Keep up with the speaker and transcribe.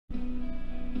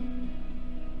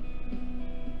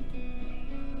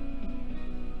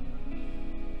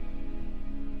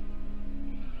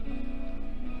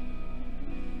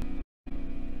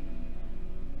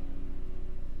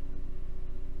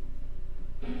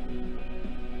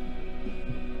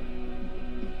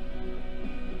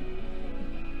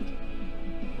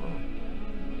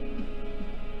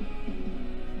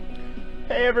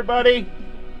Hey everybody,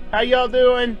 how y'all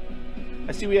doing?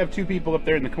 I see we have two people up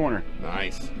there in the corner.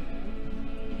 Nice.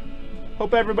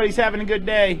 Hope everybody's having a good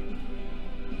day.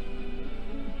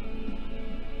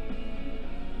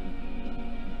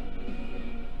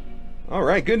 All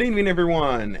right, good evening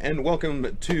everyone, and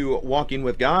welcome to Walking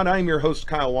with God. I'm your host,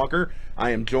 Kyle Walker. I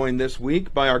am joined this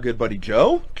week by our good buddy,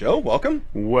 Joe. Joe, welcome.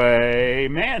 Way,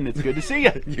 man, it's good to see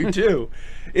you. You too.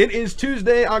 It is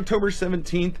Tuesday, October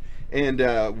 17th,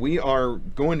 and we are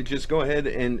going to just go ahead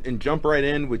and jump right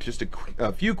in with just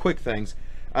a few quick things.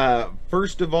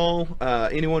 First of all,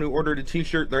 anyone who ordered a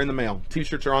t-shirt, they're in the mail.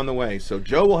 T-shirts are on the way, so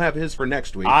Joe will have his for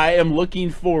next week. I am looking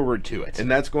forward to it. And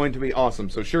that's going to be awesome.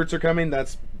 So shirts are coming.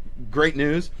 That's great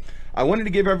news. I wanted to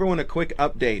give everyone a quick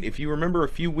update. If you remember, a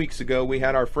few weeks ago we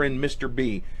had our friend Mr.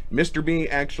 B. Mr. B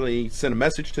actually sent a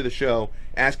message to the show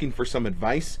asking for some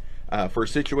advice for a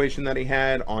situation that he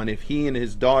had on if he and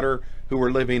his daughter, who were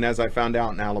living, as I found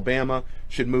out, in Alabama,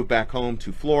 should move back home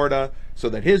to Florida so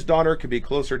that his daughter could be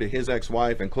closer to his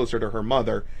ex-wife and closer to her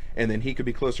mother, and then he could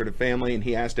be closer to family. And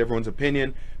he asked everyone's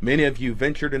opinion. Many of you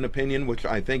ventured an opinion, which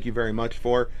I thank you very much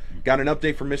for. Got an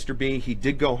update from Mr. B. He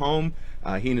did go home.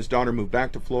 He and his daughter moved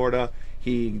back to Florida.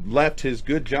 He left his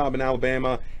good job in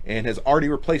Alabama and has already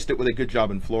replaced it with a good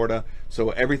job in Florida. So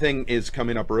everything is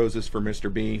coming up roses for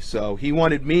Mr. B. So he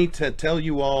wanted me to tell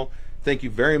you all, thank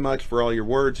you very much for all your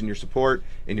words and your support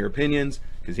and your opinions,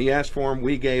 because he asked for them,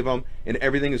 we gave them, and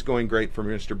everything is going great for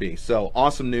Mr. B. So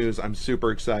awesome news. I'm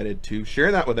super excited to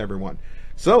share that with everyone.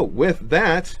 So with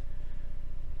that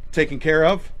taken care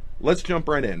of, let's jump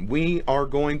right in. We are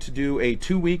going to do a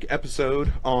 2-week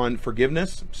episode on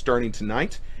forgiveness starting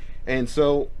tonight. And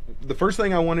so the first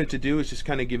thing I wanted to do is just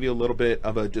kind of give you a little bit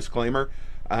of a disclaimer.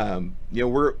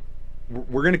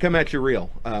 We're going to come at you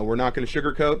real. We're not going to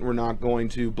sugarcoat. We're not going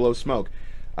to blow smoke.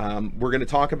 We're going to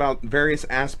talk about various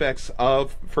aspects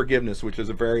of forgiveness, which is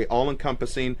a very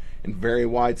all-encompassing and very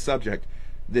wide subject.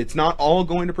 It's not all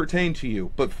going to pertain to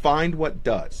you, but find what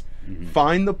does. Mm-hmm.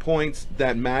 Find the points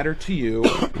that matter to you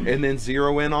and then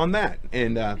zero in on that.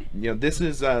 And, this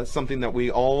is something that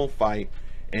we all fight,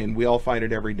 and we all fight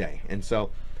it every day. And so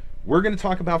we're going to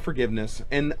talk about forgiveness.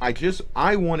 And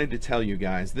I wanted to tell you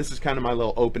guys, this is kind of my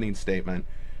little opening statement.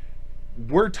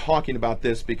 We're talking about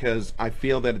this because I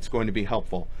feel that it's going to be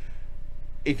helpful.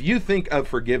 If you think of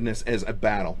forgiveness as a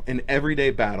battle, an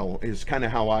everyday battle is kind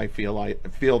of how I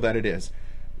feel that it is.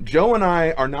 Joe and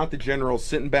I are not the generals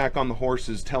sitting back on the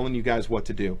horses telling you guys what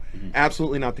to do. Mm-hmm.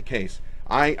 Absolutely not the case.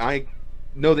 I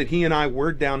know that he and I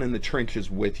were down in the trenches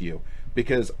with you,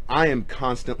 because I am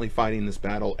constantly fighting this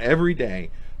battle every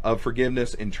day of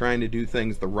forgiveness and trying to do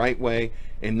things the right way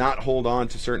and not hold on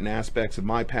to certain aspects of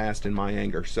my past and my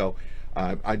anger. So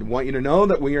I want you to know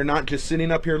that we are not just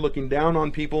sitting up here looking down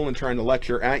on people and trying to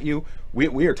lecture at you.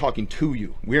 We are talking to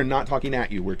you. We are not talking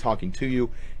at you. We're talking to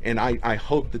you. And I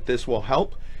hope that this will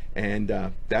help.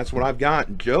 And that's what I've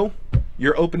got. Joe,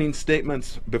 your opening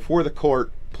statements before the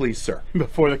court, please, sir.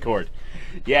 Before the court.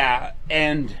 Yeah,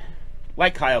 and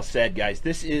like Kyle said, guys,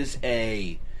 this is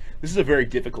a very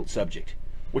difficult subject.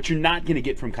 What you're not going to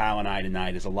get from Kyle and I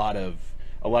tonight is a lot of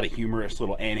humorous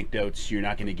little anecdotes. You're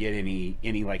not going to get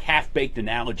any like half-baked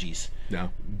analogies.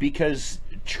 No. Because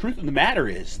truth of the matter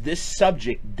is, this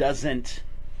subject doesn't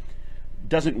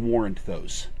warrant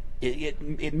those.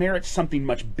 It merits something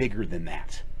much bigger than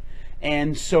that.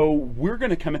 And so we're going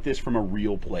to come at this from a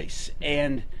real place.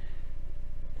 And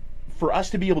for us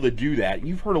to be able to do that,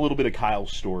 you've heard a little bit of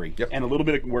Kyle's story. Yep. And a little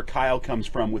bit of where Kyle comes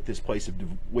from with this place of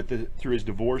through his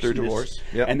divorce.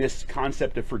 Yep. And this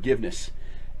concept of forgiveness.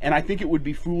 And I think it would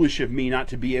be foolish of me not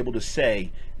to be able to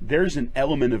say there's an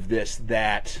element of this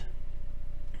that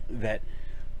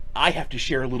I have to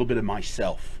share a little bit of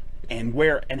myself and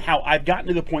how I've gotten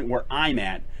to the point where I'm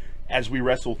at as we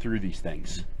wrestle through these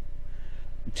things.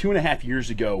 2.5 years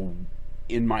ago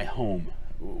in my home,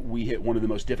 we hit one of the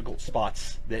most difficult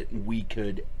spots that we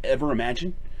could ever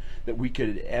imagine, that we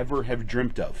could ever have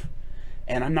dreamt of.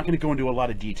 And I'm not going to go into a lot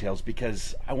of details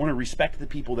because I want to respect the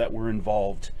people that were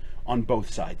involved on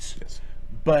both sides. Yes.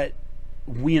 But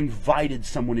we invited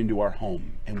someone into our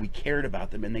home and we cared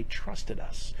about them and they trusted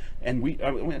us. And they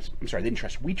didn't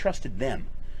trust, we trusted them.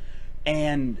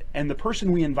 And the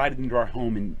person we invited into our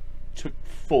home and took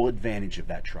full advantage of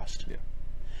that trust. Yeah.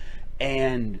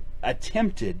 And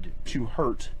attempted to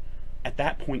hurt, at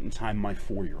that point in time, my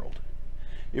 4-year-old.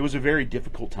 It was a very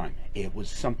difficult time. It was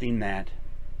something that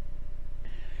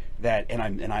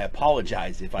and I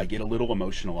apologize if I get a little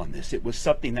emotional on this. It was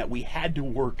something that we had to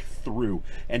work through,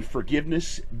 and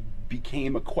forgiveness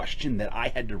became a question that I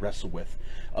had to wrestle with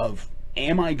of,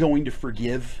 am I going to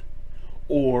forgive,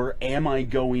 or am I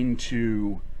going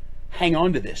to hang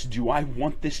on to this? Do I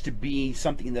want this to be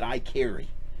something that I carry?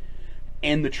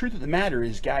 And the truth of the matter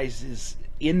is, guys, is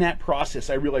in that process,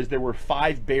 I realized there were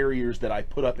 5 barriers that I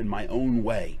put up in my own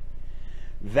way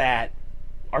that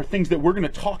are things that we're going to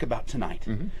talk about tonight.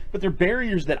 But they're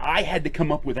barriers that I had to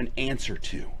come up with an answer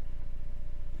to.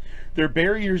 They're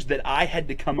barriers that I had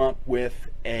to come up with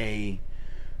a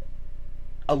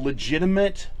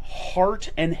legitimate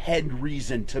heart and head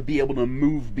reason to be able to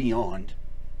move beyond.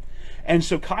 And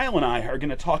so Kyle and I are going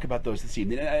to talk about those this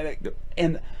evening.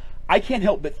 And I can't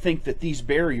help but think that these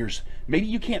barriers, maybe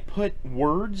you can't put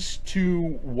words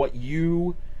to what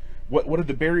are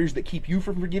the barriers that keep you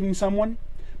from forgiving someone,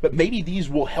 but maybe these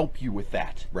will help you with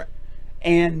that. Right.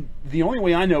 And the only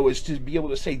way I know is to be able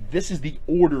to say, this is the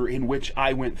order in which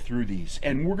I went through these.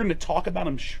 And we're going to talk about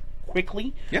them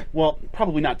quickly. Yeah. Well,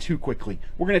 probably not too quickly.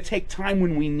 We're going to take time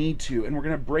when we need to, and we're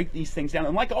going to break these things down.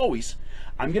 And like always,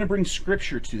 I'm going to bring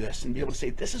Scripture to this and be able to say,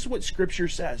 this is what Scripture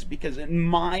says. Because in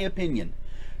my opinion,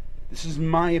 this is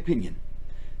my opinion,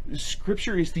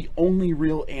 Scripture is the only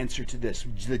real answer to this.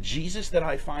 The Jesus that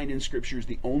I find in Scripture is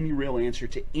the only real answer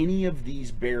to any of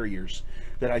these barriers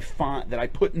that I find, that I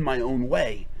put in my own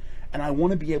way, and I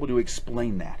want to be able to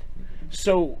explain that.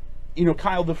 So, you know,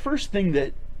 Kyle, the first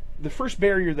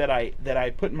barrier that I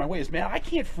put in my way is, man, I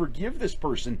can't forgive this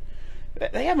person.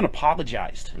 They haven't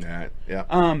apologized. Yeah.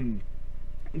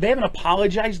 They haven't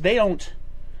apologized. They don't.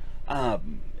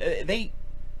 They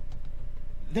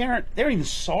aren't even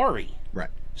sorry. Right.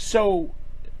 So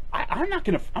I'm not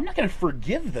gonna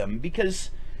forgive them,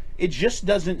 because it just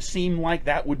doesn't seem like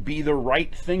that would be the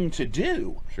right thing to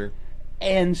do. Sure.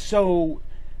 And so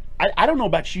I don't know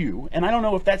about you, and I don't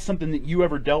know if that's something that you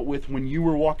ever dealt with when you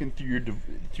were walking through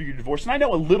your divorce. And I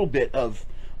know a little bit of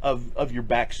your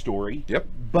backstory. Yep.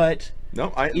 But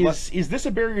no, is this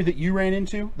a barrier that you ran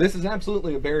into? This is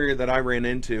absolutely a barrier that I ran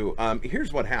into.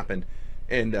 Here's what happened,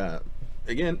 and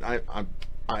again,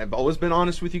 I've always been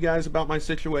honest with you guys about my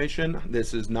situation.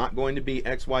 This is not going to be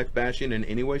ex-wife bashing in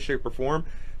any way, shape, or form.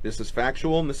 This is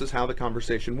factual, and this is how the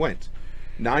conversation went.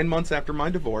 9 months after my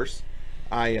divorce,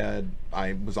 I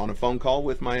was on a phone call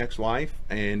with my ex-wife,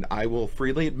 and I will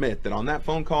freely admit that on that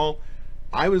phone call,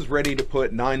 I was ready to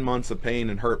put 9 months of pain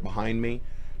and hurt behind me.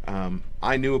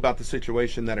 I knew about the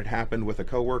situation that had happened with a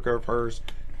coworker of hers.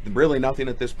 Really nothing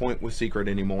at this point was secret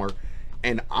anymore.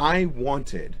 And I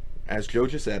wanted, as Joe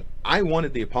just said, I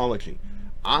wanted the apology.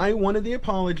 I wanted the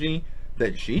apology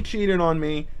that she cheated on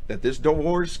me, that this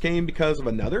divorce came because of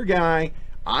another guy.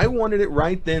 I wanted it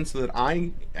right then, so that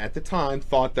I, at the time,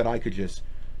 thought that I could just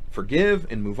forgive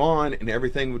and move on, and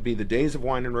everything would be the days of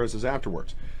wine and roses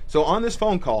afterwards. So on this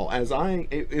phone call,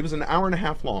 it was an hour and a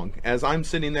half long, as I'm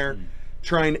sitting there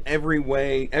trying every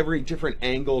way, every different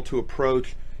angle to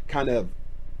approach, kind of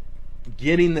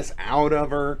getting this out of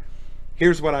her.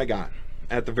 Here's what I got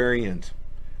at the very end.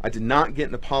 I did not get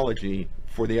an apology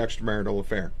for the extramarital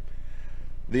affair.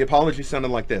 The apology sounded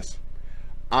like this: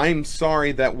 I'm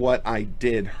sorry that what I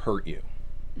did hurt you.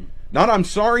 Not I'm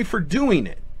sorry for doing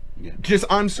it. Yeah. Just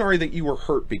I'm sorry that you were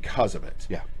hurt because of it.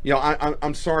 Yeah. You know,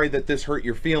 I'm sorry that this hurt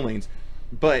your feelings.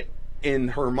 But in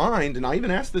her mind, and I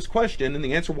even asked this question, and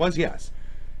the answer was yes.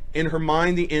 In her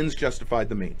mind, the ends justified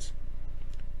the means.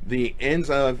 The ends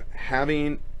of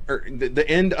the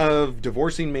end of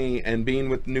divorcing me and being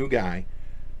with the new guy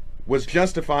was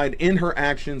justified in her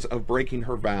actions of breaking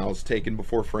her vows taken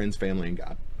before friends, family, and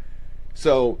God.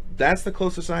 So that's the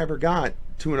closest I ever got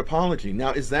to an apology.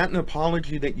 Now, is that an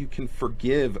apology that you can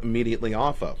forgive immediately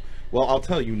off of? Well, I'll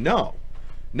tell you, no.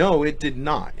 No, it did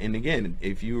not. And again,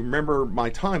 if you remember my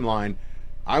timeline,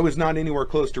 I was not anywhere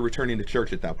close to returning to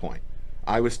church at that point.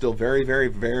 I was still very, very,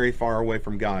 very far away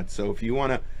from God. So if you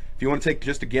want to take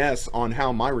just a guess on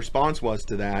how my response was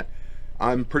to that,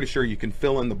 I'm pretty sure you can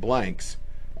fill in the blanks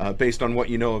based on what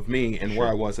you know of me and where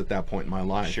I was at that point in my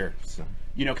life. Sure. So.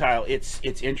 You know, Kyle, it's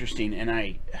interesting, and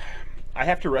I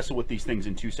have to wrestle with these things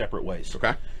in two separate ways.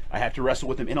 Okay. I have to wrestle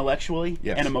with them intellectually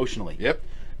and emotionally. Yep.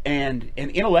 And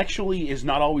intellectually is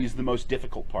not always the most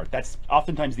difficult part. That's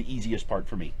oftentimes the easiest part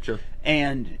for me. Sure.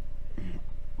 And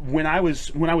when I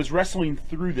was wrestling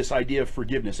through this idea of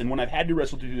forgiveness, and when I've had to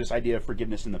wrestle through this idea of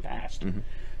forgiveness in the past,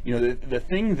 you know, the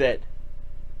thing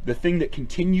that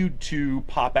continued to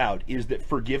pop out is that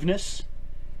forgiveness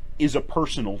is a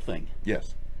personal thing.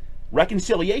 Yes.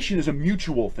 Reconciliation is a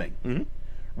mutual thing.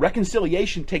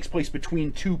 Reconciliation takes place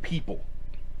between two people.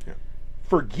 Yeah.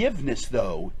 Forgiveness,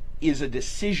 though, is a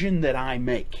decision that I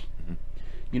make.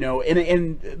 You know,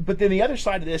 but then the other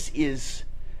side of this is,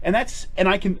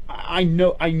 I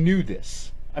knew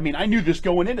this. I mean, I knew this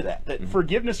going into that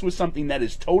forgiveness was something that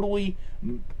is totally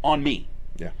on me.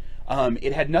 Yeah.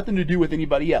 It had nothing to do with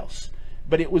anybody else.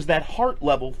 But it was that heart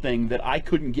level thing that I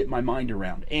couldn't get my mind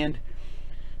around. And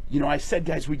I said,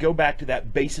 guys, we go back to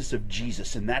that basis of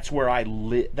Jesus, and that's where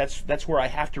that's where I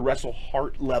have to wrestle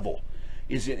heart level,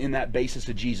 is in that basis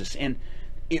of Jesus. And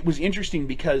it was interesting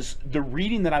because the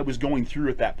reading that I was going through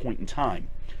at that point in time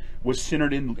was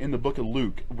centered in the book of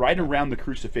Luke, right around the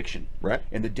crucifixion. Right.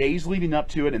 And the days leading up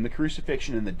to it, and the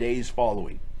crucifixion, and the days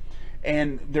following.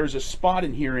 And there's a spot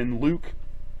in here in Luke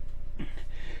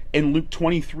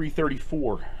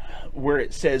 23:34, where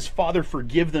it says, "Father,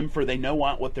 forgive them, for they know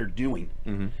not what they're doing."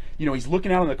 Mm-hmm. He's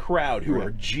looking out on the crowd who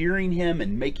are jeering him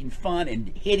and making fun and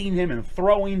hitting him and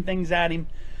throwing things at him.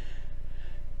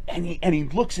 And he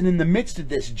looks, and in the midst of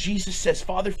this, Jesus says,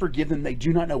 "Father, forgive them, they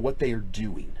do not know what they are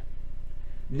doing."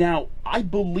 Now, I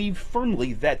believe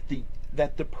firmly that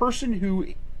the person who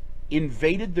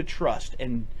invaded the trust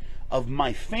and of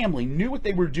my family knew what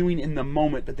they were doing in the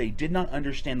moment, but they did not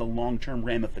understand the long-term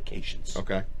ramifications.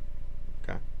 Okay.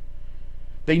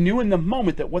 They knew in the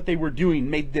moment that what they were doing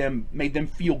made them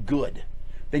feel good.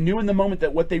 They knew in the moment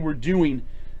that what they were doing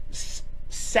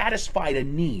satisfied a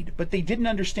need, but they didn't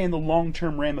understand the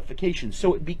long-term ramifications.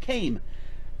 So it became,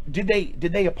 did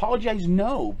they apologize?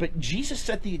 No, but Jesus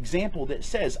set the example that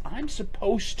says, I'm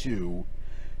supposed to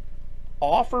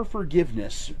offer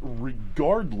forgiveness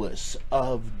regardless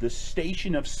of the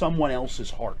station of someone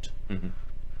else's heart. Mm-hmm.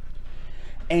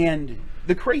 And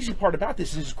the crazy part about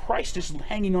this is Christ is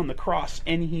hanging on the cross,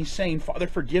 and he's saying, "Father,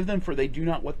 forgive them, for they do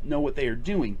not know what they are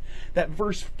doing." That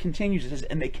verse continues, it says,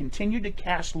 "And they continued to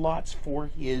cast lots for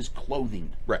his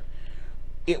clothing." Right.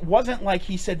 It wasn't like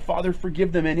he said, "Father,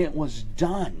 forgive them," and it was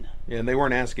done. Yeah, and they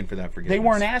weren't asking for that forgiveness. They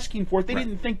weren't asking for it. They Right.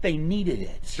 didn't think they needed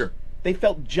it. Sure. They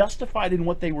felt justified in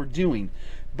what they were doing,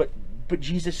 but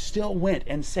Jesus still went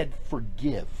and said,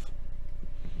 "Forgive."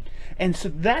 And so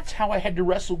that's how I had to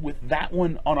wrestle with that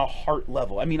one on a heart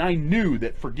level. I mean, I knew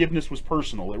that forgiveness was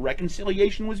personal, that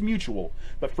reconciliation was mutual,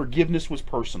 but forgiveness was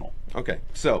personal. Okay,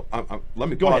 so let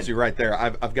me Go pause ahead. you right there.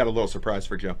 I've got a little surprise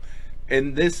for Joe.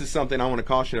 And this is something I want to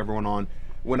caution everyone on.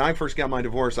 When I first got my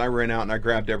divorce, I ran out and I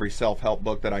grabbed every self-help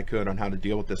book that I could on how to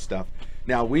deal with this stuff.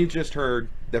 Now, we've just heard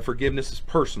that forgiveness is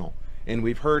personal, and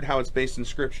we've heard how it's based in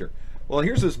Scripture. Well,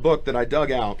 here's this book that I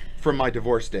dug out from my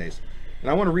divorce days. And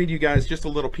I want to read you guys just a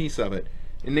little piece of it.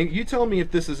 And then you tell me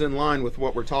if this is in line with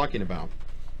what we're talking about.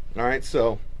 All right,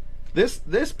 so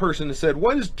this person has said,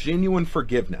 "What is genuine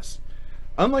forgiveness?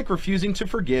 Unlike refusing to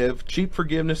forgive, cheap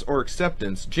forgiveness, or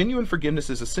acceptance, genuine forgiveness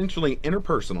is essentially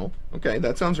interpersonal." Okay,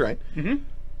 that sounds right. Mm-hmm.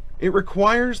 "It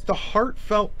requires the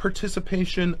heartfelt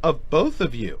participation of both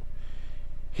of you.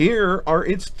 Here are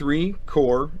its three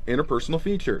core interpersonal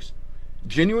features.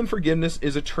 Genuine forgiveness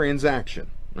is a transaction."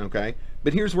 Okay,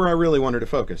 but here's where I really wanted to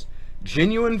focus.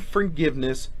 Genuine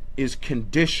forgiveness is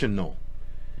conditional.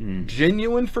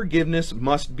 Genuine forgiveness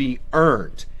must be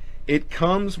earned. It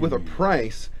comes with a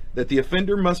price that the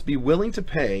offender must be willing to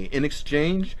pay. In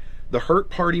exchange, the hurt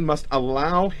party must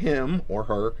allow him or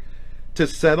her to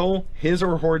settle his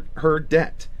or her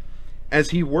debt. As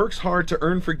he works hard to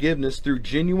earn forgiveness through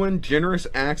genuine, generous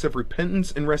acts of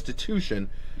repentance and restitution,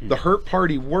 the hurt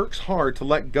party works hard to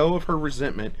let go of her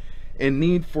resentment and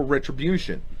need for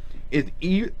retribution.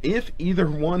 If either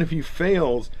one of you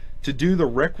fails to do the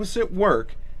requisite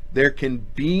work, there can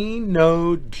be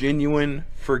no genuine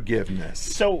forgiveness.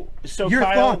 So Your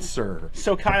Kyle, thoughts, sir?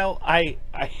 So Kyle, I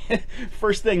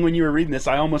first thing when you were reading this,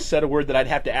 I almost said a word that I'd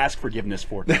have to ask forgiveness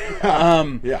for.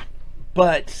 Yeah.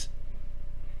 But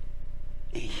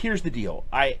here's the deal.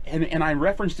 I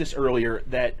referenced this earlier,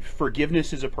 that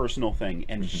forgiveness is a personal thing,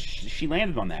 and she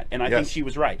landed on that, and I think she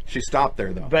was right. She stopped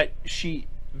there, though. But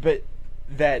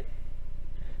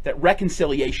that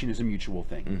reconciliation is a mutual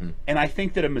thing, and I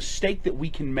think that a mistake that we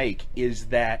can make is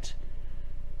that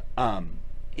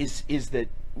is that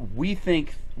we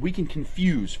think we can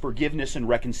confuse forgiveness and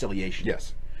reconciliation.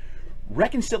 Yes.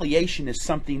 Reconciliation is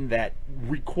something that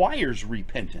requires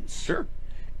repentance. Sure.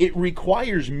 It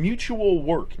requires mutual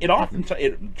work. It often,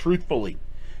 truthfully,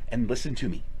 and listen to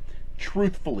me,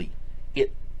 truthfully,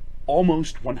 it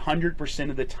almost 100%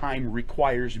 of the time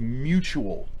requires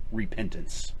mutual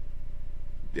repentance.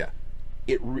 Yeah.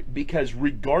 Because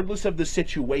regardless of the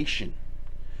situation,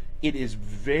 it is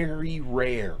very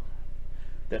rare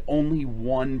that only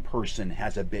one person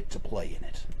has a bit to play in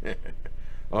it.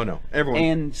 Oh no, everyone.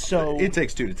 And so it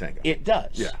takes two to tango. It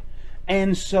does. Yeah.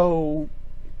 And so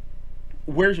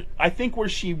I think where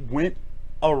she went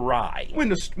awry,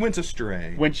 went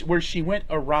astray. where she went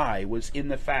awry was in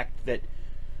the fact that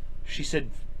she said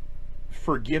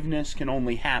forgiveness can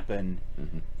only happen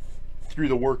through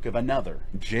the work of another.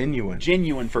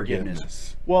 Genuine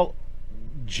forgiveness. Well,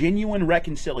 genuine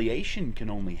reconciliation can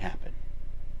only happen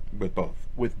with both.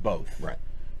 With both. Right.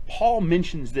 Paul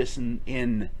mentions this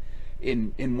in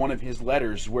one of his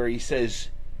letters where he says,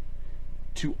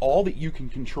 to all that you can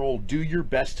control, do your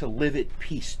best to live at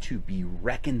peace, to be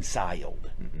reconciled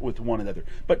with one another.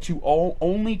 But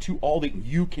only to all that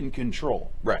you can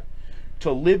control. Right.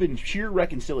 To live in sheer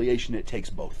reconciliation, it takes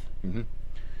both. Mm-hmm.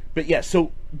 But yeah,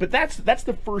 but that's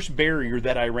the first barrier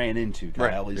that I ran into,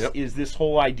 Kyle, right. is this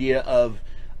whole idea of,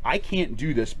 I can't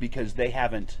do this because they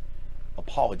haven't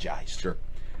apologized. Sure.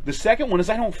 The second one is,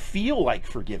 I don't feel like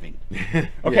forgiving.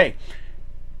 Okay.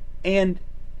 And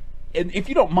if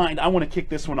you don't mind, I want to kick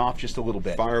this one off just a little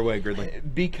bit. Fire away, Gridley.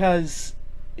 Because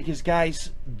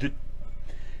guys,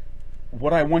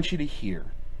 what I want you to hear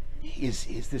is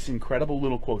this incredible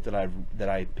little quote that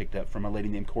I picked up from a lady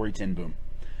named Corrie ten Boom.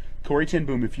 Corrie ten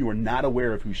Boom, if you are not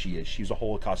aware of who she is, she's a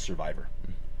Holocaust survivor.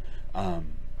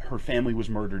 Her family was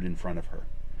murdered in front of her.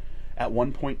 At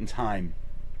one point in time,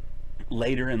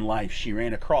 later in life, she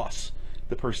ran across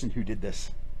the person who did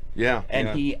this. Yeah. And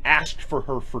he asked for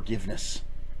her forgiveness.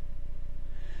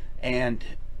 And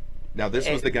now this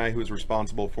was the guy who was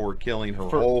responsible for killing her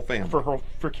whole family.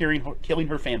 For killing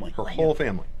her family. Her whole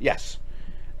family. Yes.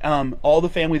 All the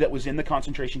family that was in the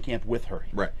concentration camp with her.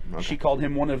 Right. Okay. She called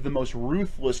him one of the most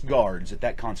ruthless guards at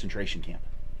that concentration camp.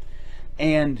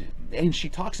 And she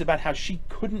talks about how she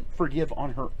couldn't forgive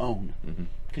on her own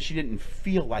because she didn't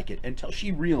feel like it until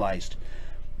she realized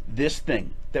this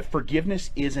thing, that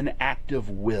forgiveness is an act of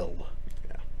will.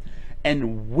 Yeah.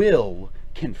 And will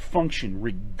can function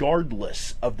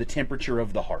regardless of the temperature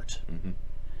of the heart.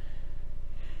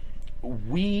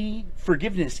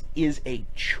 Forgiveness is a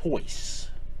choice,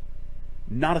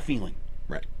 not a feeling.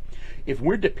 Right. If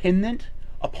we're dependent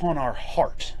upon our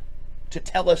heart to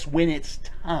tell us when it's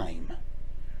time,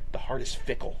 the heart is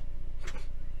fickle.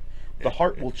 The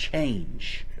heart will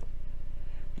change.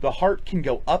 The heart can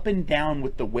go up and down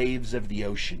with the waves of the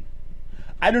ocean.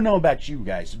 I don't know about you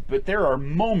guys, but there are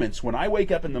moments when I wake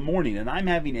up in the morning and I'm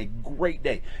having a great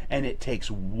day, and it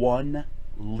takes one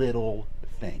little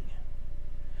thing,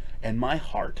 and my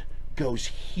heart goes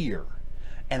here,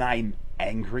 and I'm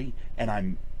angry, and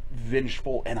I'm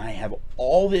vengeful, and I have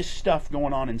all this stuff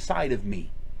going on inside of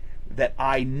me that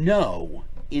I know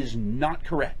is not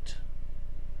correct.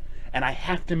 And I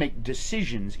have to make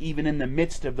decisions even in the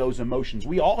midst of those emotions.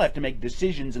 We all have to make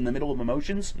decisions in the middle of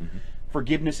emotions.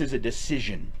 Forgiveness is a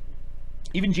decision.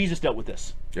 Even Jesus dealt with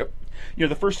this. Yep. You know,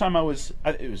 the first time it was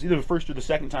either the first or the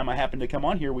second time I happened to come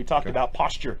on here, we talked about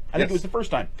posture. I think it was the first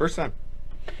time. First time.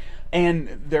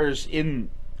 And there's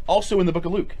also in the book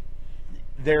of Luke,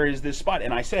 there is this spot,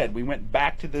 and I said, we went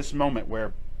back to this moment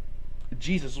where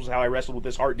Jesus was how I wrestled with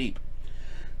this heart deep,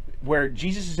 where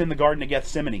Jesus is in the Garden of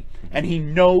Gethsemane, and he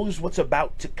knows what's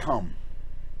about to come.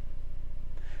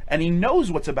 And he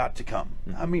knows what's about to come.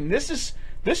 I mean, this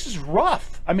is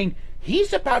rough. I mean,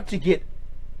 he's about to get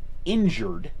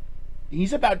injured.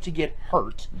 He's about to get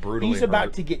hurt. Brutally He's about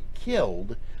hurt. to get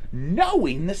killed,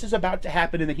 knowing this is about to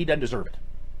happen and that he doesn't deserve it.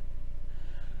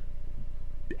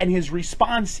 And his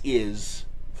response is,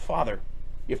 Father,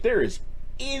 if there is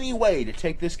any way to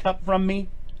take this cup from me,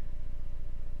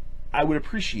 I would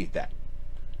appreciate that.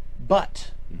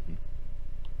 But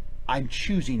I'm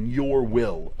choosing your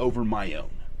will over my own.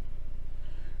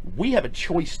 We have a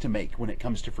choice to make when it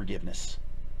comes to forgiveness.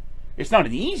 It's not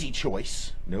an easy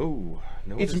choice. No,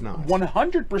 It's it is not.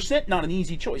 100% not an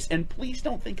easy choice. And please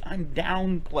don't think I'm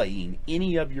downplaying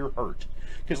any of your hurt.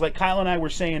 Because like Kyle and I were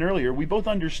saying earlier, we both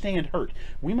understand hurt.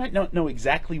 We might not know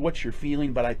exactly what you're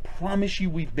feeling, but I promise you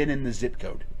we've been in the zip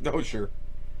code. No, sure.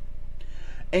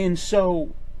 And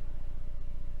so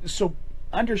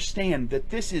understand that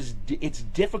it's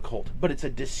difficult, but it's a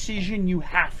decision you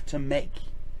have to make.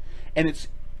 And it's,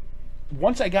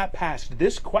 once I got past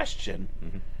this question,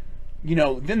 you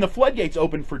know, then the floodgates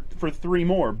opened for three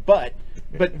more, but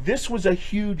this was a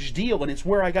huge deal, and it's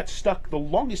where I got stuck the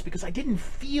longest because I didn't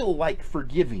feel like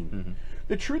forgiving.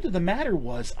 The truth of the matter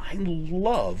was, I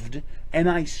loved, and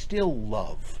I still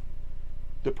love,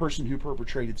 the person who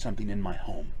perpetrated something in my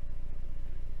home.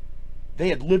 They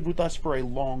had lived with us for a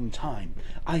long time.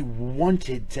 I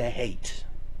wanted to hate,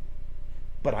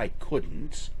 but I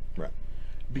couldn't. Right.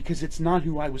 Because it's not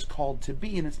who I was called to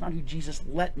be, and it's not who Jesus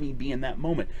let me be in that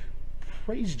moment.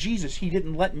 Praise Jesus, he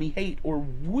didn't let me hate, or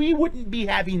we wouldn't be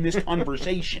having this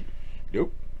conversation.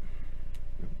 Nope.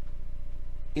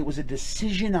 It was a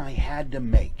decision I had to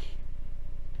make.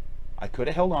 I could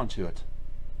have held on to it.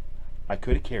 I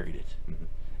could have carried it.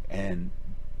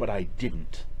 But I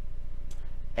didn't.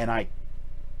 And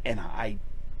I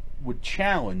would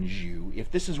challenge you,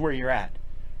 if this is where you're at,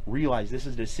 realize this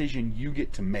is a decision you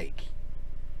get to make.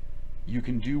 You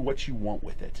can do what you want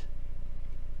with it.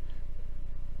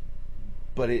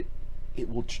 but it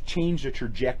will change the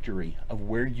trajectory of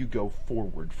where you go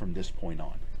forward from this point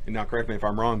on. And now, correct me if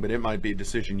I'm wrong, but it might be a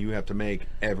decision you have to make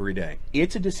every day.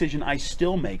 It's a decision I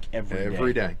still make every day.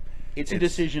 Every day. It's a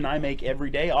decision I make every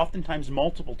day, oftentimes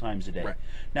multiple times a day. Right.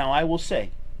 Now, I will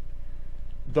say,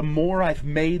 the more I've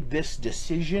made this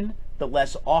decision, the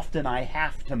less often I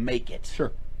have to make it.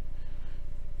 Sure.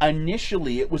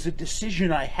 Initially, it was a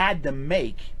decision I had to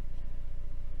make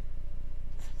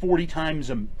 40 times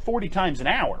an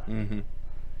hour. Mm-hmm.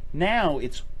 Now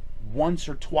it's once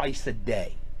or twice a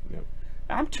day. Yep.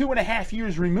 I'm 2.5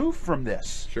 years removed from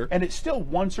this, Sure. and it's still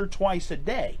once or twice a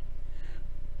day.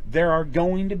 There are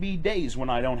going to be days when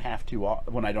I don't have to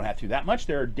that much.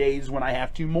 There are days when I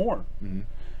have to more. Mm-hmm.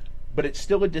 But it's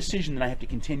still a decision that I have to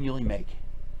continually make.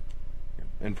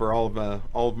 And for all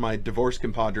of my divorce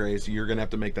compadres, you're going to have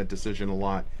to make that decision a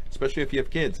lot, especially if you have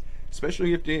kids.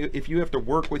 Especially if you have to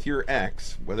work with your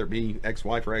ex, whether it be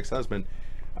ex-wife or ex-husband.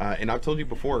 And I've told you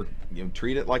before,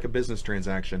 treat it like a business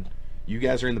transaction. You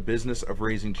guys are in the business of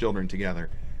raising children together.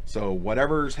 So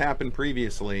whatever's happened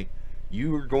previously,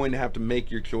 you are going to have to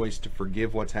make your choice to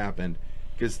forgive what's happened,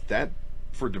 because that,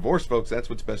 for divorce folks, that's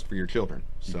what's best for your children.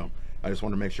 So I just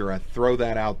want to make sure I throw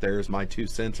that out there as my 2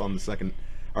 cents on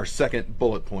our second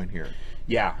bullet point here.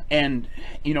 Yeah, and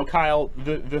Kyle,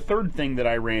 the third thing that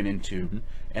I ran into,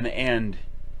 and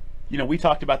we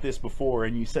talked about this before,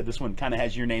 and you said this one kind of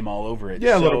has your name all over it.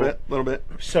 Yeah, a little bit.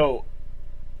 So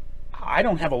I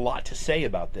don't have a lot to say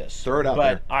about this. Throw it out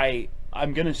there. But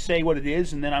I'm going to say what it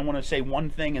is, and then I want to say one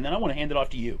thing, and then I want to hand it off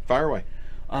to you. Fire away.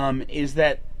 Is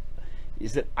that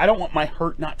I don't want my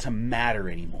hurt not to matter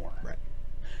anymore. Right.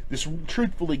 This,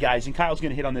 truthfully, guys, and Kyle's going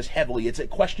to hit on this heavily, it's a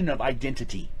question of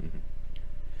identity. Mm-hmm.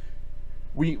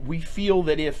 We feel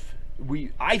that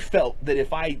I felt that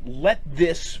if I let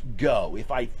this go, if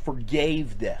I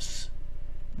forgave this,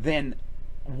 then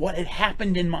what had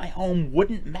happened in my home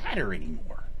wouldn't matter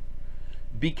anymore,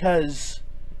 because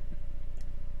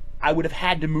I would have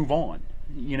had to move on,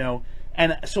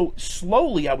 And so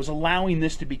slowly I was allowing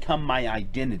this to become my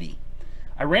identity.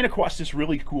 I ran across this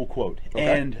really cool quote,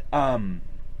 and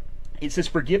it says,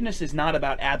 "Forgiveness is not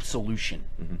about absolution.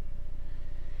 Mm-hmm.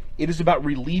 It is about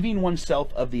relieving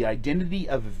oneself of the identity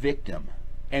of victim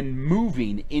and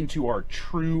moving into our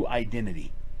true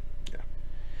identity." Yeah.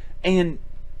 And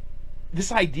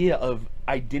this idea of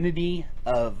identity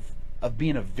of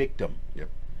being a victim, yep.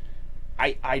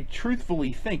 I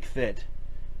truthfully think that,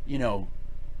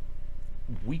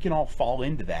 we can all fall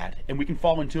into that, and we can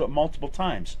fall into it multiple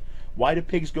times. Why do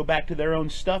pigs go back to their own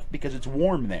stuff? Because it's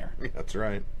warm there. That's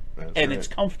right. It's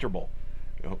comfortable.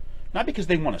 Yep. Not because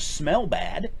they want to smell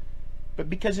bad, but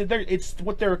because it's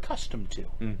what they're accustomed to.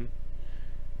 Mm-hmm.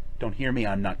 Don't hear me,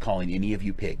 I'm not calling any of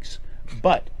you pigs.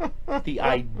 But the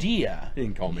idea You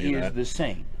can call me is that. the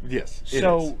same. Yes.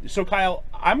 So Kyle,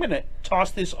 I'm going to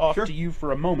toss this off Sure. to you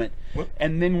for a moment, Well,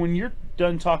 and then when you're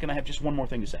done talking, I have just one more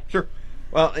thing to say. Sure.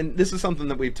 Well, and this is something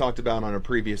that we've talked about on a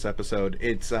previous episode.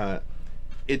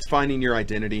 It's finding your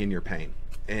identity in your pain.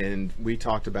 And we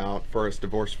talked about, for us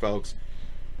divorced folks,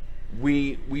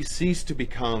 we cease to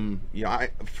become,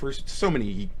 for so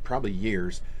many, probably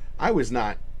years, I was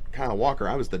not Kyle Walker,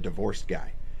 I was the divorced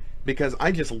guy. Because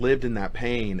I just lived in that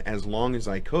pain as long as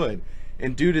I could.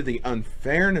 And due to the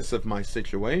unfairness of my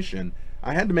situation,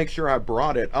 I had to make sure I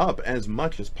brought it up as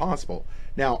much as possible.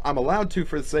 Now, I'm allowed to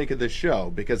for the sake of this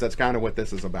show, because that's kind of what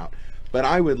this is about. But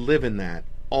I would live in that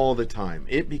all the time.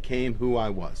 It became who I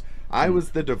was. I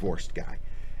was the divorced guy.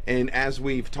 And as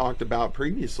we've talked about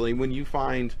previously, when you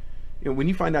find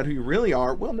out who you really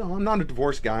are, well, no, I'm not a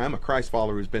divorced guy. I'm a Christ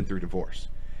follower who's been through divorce.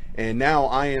 And now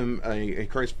I am a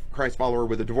Christ follower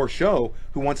with a divorce show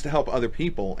who wants to help other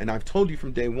people. And I've told you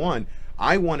from day one,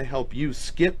 I want to help you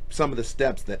skip some of the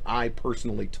steps that I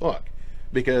personally took,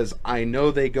 because I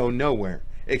know they go nowhere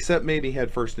except maybe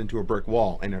head first into a brick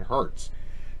wall, and it hurts.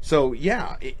 So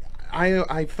yeah,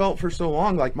 I felt for so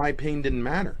long like my pain didn't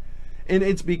matter. And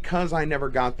it's because I never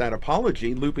got that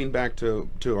apology. Looping back to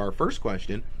our first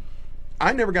question,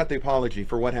 I never got the apology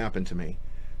for what happened to me.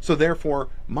 So therefore,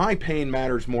 my pain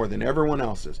matters more than everyone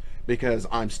else's, because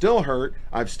I'm still hurt.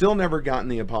 I've still never gotten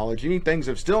the apology. Things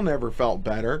have still never felt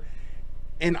better.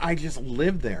 And I just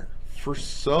lived there for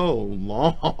so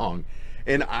long.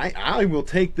 And I will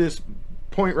take this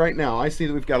point right now. I see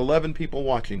that we've got 11 people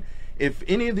watching. If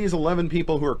any of these 11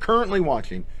 people who are currently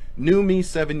watching knew me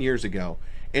 7 years ago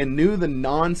and knew the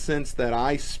nonsense that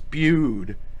I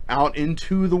spewed out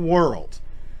into the world,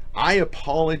 I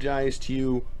apologize to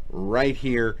you right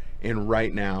here and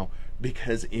right now,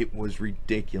 because it was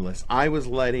ridiculous. I was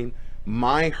letting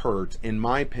my hurt and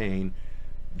my pain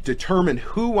determine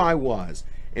who I was,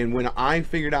 And when I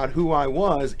figured out who I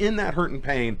was in that hurt and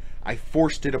pain, I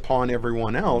forced it upon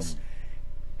everyone else.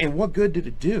 And what good did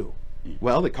it do?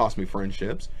 Well, it cost me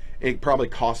friendships. It probably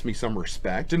cost me some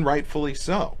respect, and rightfully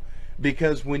so.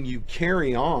 Because when you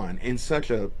carry on in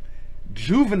such a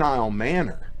juvenile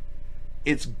manner,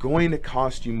 it's going to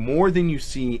cost you more than you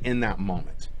see in that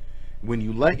moment. When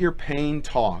you let your pain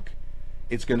talk,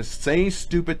 it's going to say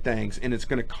stupid things, and it's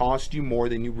going to cost you more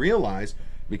than you realize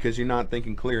because you're not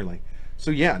thinking clearly. So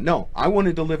yeah, no, I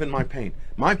wanted to live in my pain.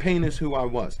 My pain is who I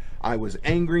was. I was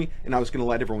angry, and I was going to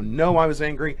let everyone know I was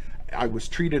angry. I was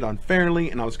treated unfairly,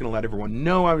 and I was going to let everyone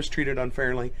know I was treated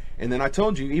unfairly. And then I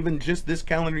told you, even just this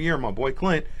calendar year, my boy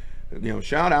Clint, you know,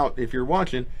 shout out if you're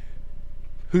watching,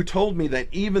 who told me that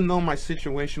even though my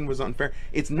situation was unfair,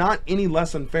 it's not any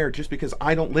less unfair just because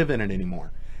I don't live in it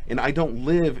anymore. And I don't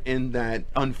live in that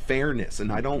unfairness,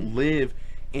 and I don't live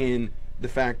in the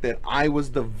fact that I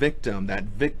was the victim, that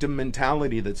victim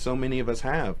mentality that so many of us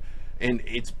have. And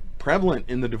it's prevalent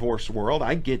in the divorce world.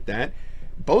 I get that.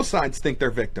 Both sides think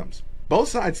they're victims. Both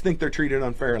sides think they're treated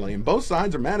unfairly, and both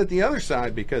sides are mad at the other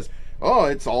side because, oh,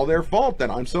 it's all their fault that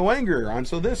I'm so angry, or I'm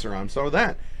so this, or I'm so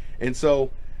that. And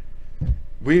so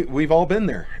we've all been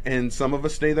there, and some of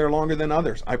us stay there longer than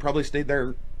others. I probably stayed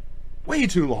there way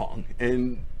too long,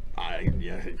 and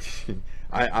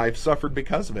I've suffered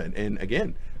because of it. And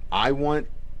again, I want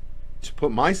to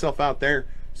put myself out there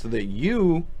so that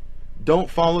you don't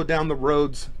follow down the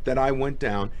roads that I went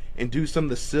down and do some of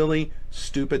the silly,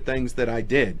 stupid things that I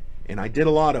did. And I did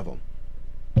a lot of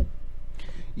them.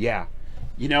 Yeah.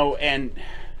 You know, and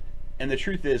the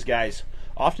truth is, guys,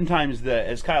 oftentimes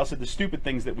as Kyle said, the stupid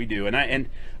things that we do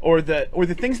or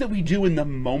the things that we do in the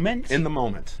moment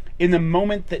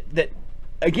that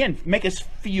again make us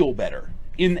feel better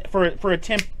for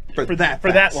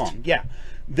that long. Yeah.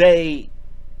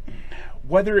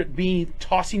 Whether it be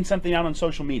tossing something out on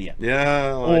social media,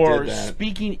 or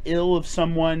speaking ill of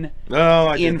someone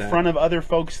in front of other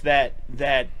folks that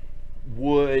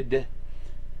would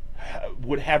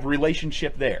have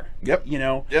relationship there. Yep. You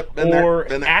know. Yep.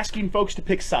 Or asking folks to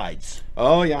pick sides.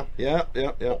 Oh yeah. Yeah.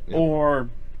 Or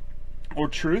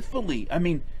truthfully, I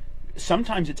mean,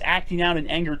 sometimes it's acting out in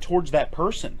anger towards that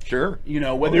person. Sure. You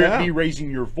know, whether it be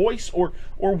raising your voice or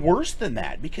worse than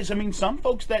that. Because I mean, some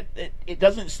folks that it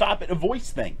doesn't stop at a voice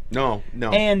thing. No.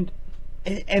 And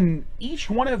each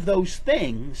one of those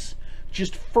things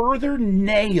just further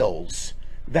nails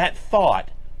that thought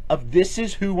of this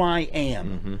is who I am.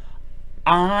 Mm-hmm.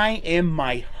 I am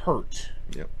my hurt.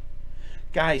 Yep.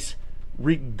 Guys,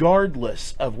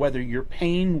 regardless of whether your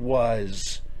pain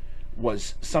was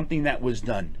something that was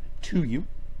done to you,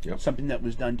 something that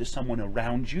was done to someone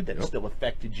around you that still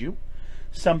affected you,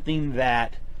 something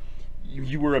that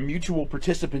you were a mutual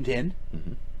participant in,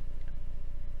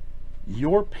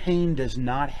 your pain does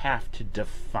not have to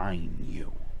define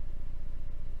you.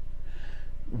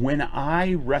 When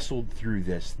I wrestled through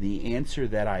this, the answer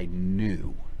that I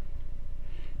knew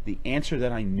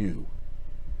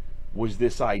was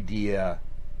this idea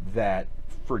that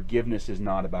forgiveness is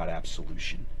not about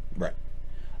absolution. Right.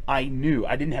 I knew.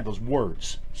 I didn't have those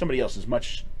words. Somebody else is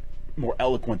much more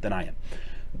eloquent than I am.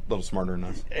 A little smarter than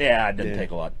us. Yeah, it didn't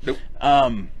take a lot. Nope.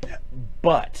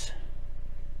 But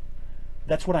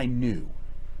that's what I knew.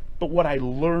 But what I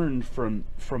learned from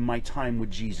my time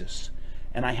with Jesus,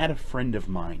 and I had a friend of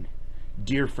mine,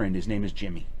 dear friend, his name is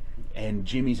Jimmy, and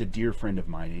Jimmy's a dear friend of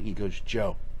mine, and he goes,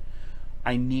 Joe,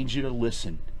 I need you to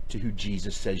listen to who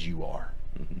Jesus says you are,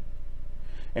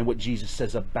 and what Jesus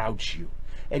says about you.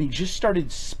 And he just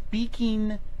started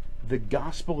speaking the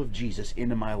gospel of Jesus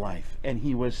into my life. And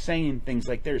he was saying things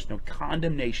like, there's no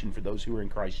condemnation for those who are in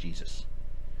Christ Jesus.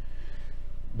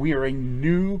 We are a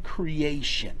new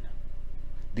creation.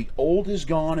 The old is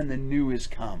gone and the new is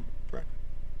come. Right.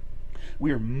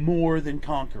 We are more than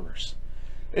conquerors.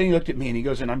 And he looked at me and he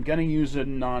goes, and I'm going to use a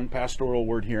non-pastoral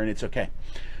word here, and it's okay.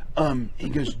 He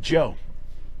goes, Joe,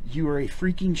 you are a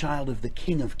freaking child of the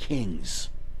King of Kings.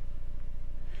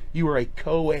 You are a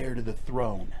co-heir to the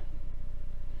throne.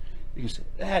 He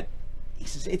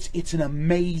says, it's an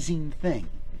amazing thing.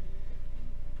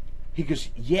 He goes,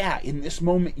 yeah, in this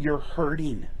moment you're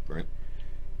hurting. Right.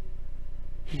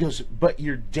 He goes, but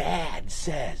your dad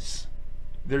says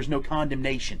there's no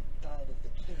condemnation.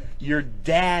 Your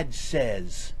dad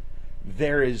says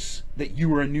that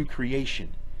you are a new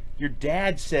creation. Your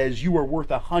dad says you are worth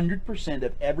 100%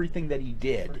 of everything that he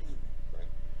did.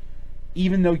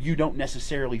 Even though you don't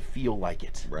necessarily feel like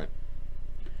it. Right.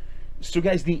 So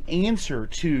guys, the answer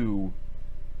to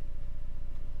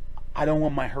I don't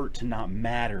want my hurt to not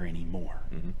matter anymore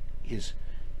is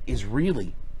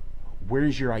really,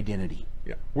 where's your identity?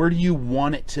 Yeah. Where do you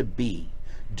want it to be?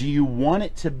 Do you want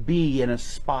it to be in a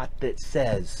spot that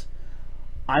says,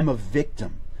 I'm a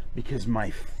victim because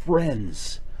my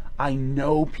friends, I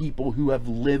know people who have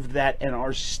lived that and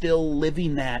are still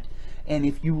living that, and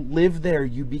if you live there,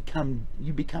 you become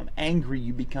angry,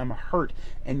 you become hurt,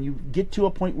 and you get to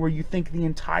a point where you think the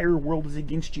entire world is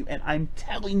against you, and I'm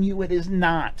telling you it is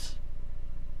not.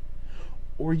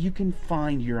 Or you can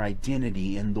find your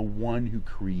identity in the one who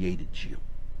created you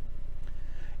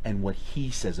and what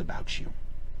he says about you.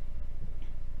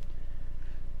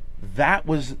 That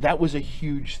was a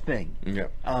huge thing.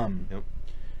 Yep.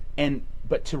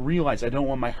 But to realize I don't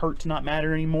want my hurt to not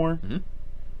matter anymore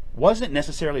wasn't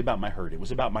necessarily about my hurt. It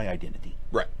was about my identity.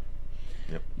 Right.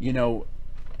 Yep. You know,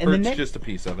 and Hurt's just a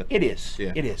piece of it. It is.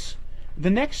 Yeah. It is. The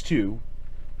next two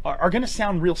are going to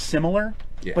sound real similar,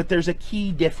 but there's a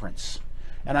key difference.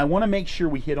 And I want to make sure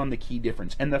we hit on the key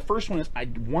difference. And the first one is I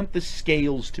want the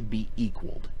scales to be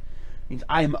equaled. It means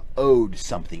I am owed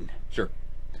something. Sure.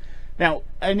 Now,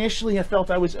 initially I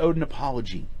felt I was owed an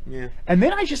apology. Yeah. And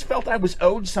then I just felt I was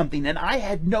owed something, and I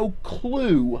had no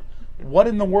clue what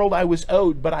in the world I was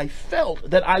owed, but I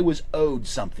felt that I was owed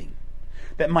something.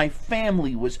 That my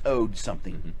family was owed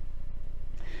something.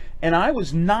 And I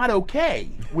was not okay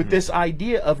with this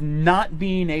idea of not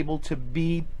being able to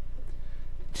be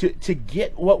to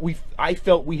get what I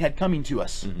felt we had coming to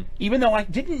us, even though I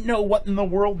didn't know what in the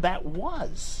world that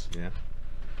was. Yeah.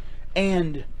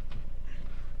 And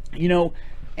you know,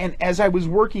 and as I was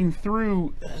working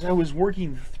through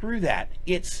that,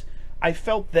 I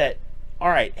felt that, all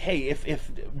right, hey,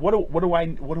 if what do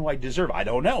I deserve? I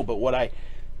don't know, but what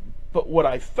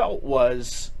I felt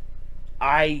was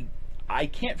I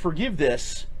can't forgive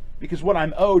this because what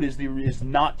I'm owed is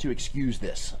not to excuse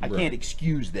this. I can't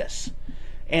excuse this.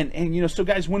 And you know, so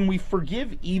guys, when we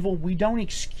forgive evil, we don't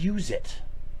excuse it.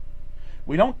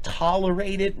 We don't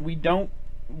tolerate it. We don't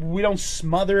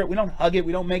smother it. We don't hug it.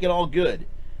 We don't make it all good.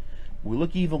 We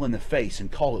look evil in the face and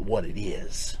call it what it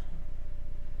is.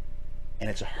 And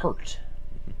it's a hurt.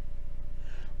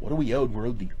 What are we owed? We're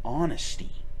owed the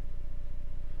honesty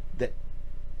that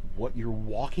what you're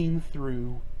walking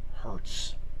through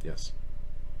hurts. Yes.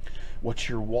 What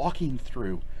you're walking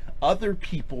through, other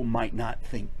people might not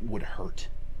think would hurt.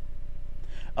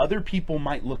 Other people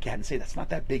might look at it and say, that's not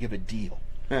that big of a deal.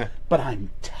 But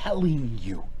I'm telling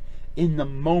you, in the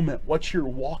moment, what you're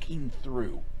walking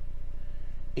through,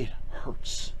 it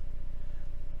hurts.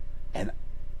 And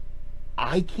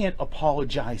I can't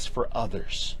apologize for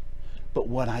others. But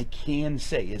what I can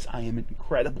say is I am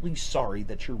incredibly sorry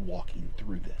that you're walking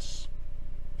through this.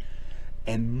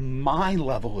 And my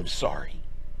level of sorry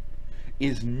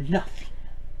is nothing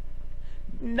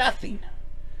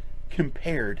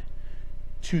compared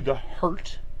to the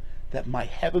hurt that my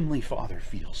Heavenly Father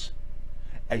feels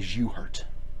as you hurt.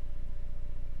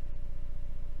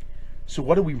 So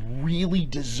what do we really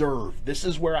deserve? This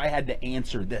is where I had to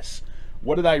answer this.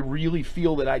 What did I really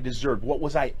feel that I deserved? What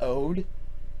was I owed?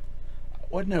 I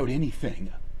wasn't owed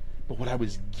anything. But what I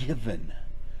was given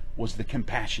was the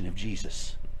compassion of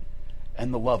Jesus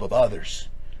and the love of others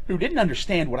who didn't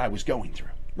understand what I was going through.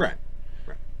 Right.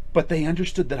 But they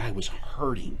understood that I was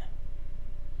hurting.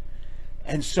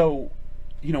 And so,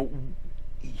 you know,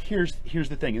 here's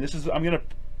the thing. And this is, I'm going to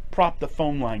prop the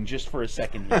phone line just for a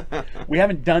second here. We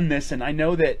haven't done this, and I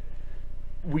know that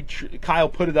Kyle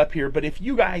put it up here, but if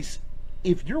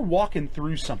you're walking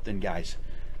through something, guys,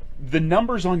 the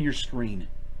numbers on your screen,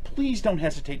 please don't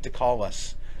hesitate to call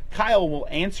us. Kyle will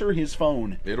answer his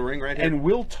phone. It'll ring right here. And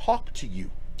we'll talk to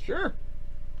you. Sure.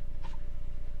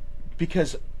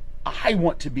 Because I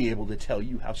want to be able to tell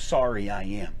you how sorry I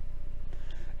am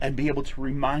and be able to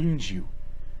remind you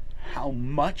how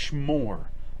much more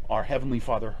our Heavenly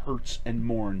Father hurts and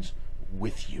mourns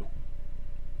with you.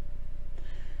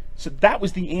 So that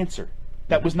was the answer.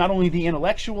 That was not only the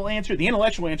intellectual answer. The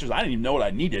intellectual answer is I didn't even know what I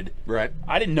needed. Right.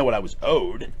 I didn't know what I was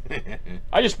owed.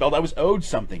 I just felt I was owed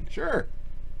something. Sure.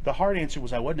 The hard answer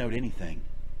was I wasn't owed anything.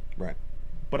 Right.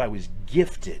 But I was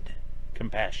gifted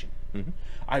compassion.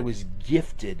 I was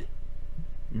gifted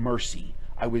mercy.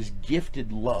 I was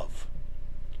gifted love.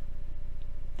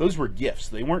 Those were gifts.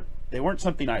 They weren't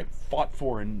something I fought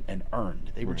for and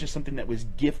earned. They were just something that was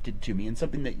gifted to me, and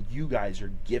something that you guys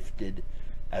are gifted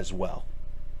as well,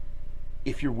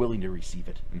 if you're willing to receive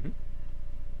it.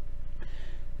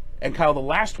 And Kyle, the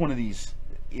last one of these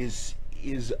is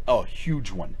a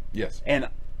huge one. Yes. And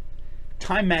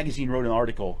Time Magazine wrote an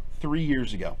article 3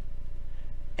 years ago,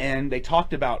 and they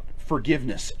talked about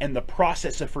forgiveness and the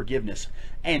process of forgiveness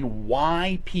and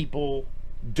why people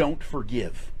don't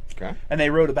forgive. Okay. And they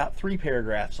wrote about 3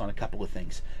 paragraphs on a couple of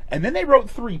things. And then they wrote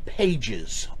 3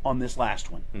 pages on this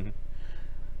last one.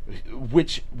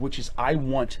 which is I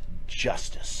want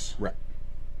justice. Right.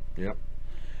 Yep.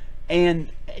 And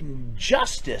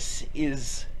justice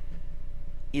is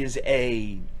it's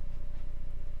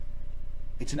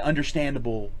an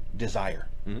understandable desire.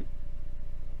 Mm-hmm.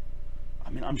 I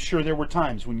mean, I'm sure there were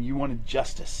times when you wanted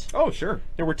justice. Oh, sure.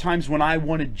 There were times when I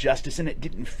wanted justice and it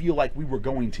didn't feel like we were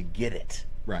going to get it.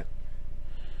 Right.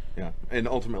 Yeah. And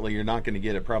ultimately, you're not going to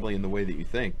get it probably in the way that you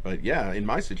think. But yeah, in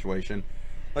my situation,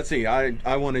 let's see,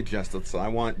 I wanted justice. I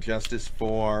want justice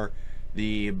for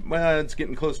it's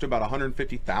getting close to about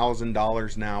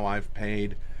 $150,000 now I've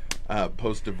paid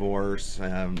post-divorce,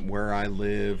 where I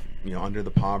live, under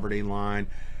the poverty line.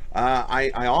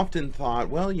 I often thought,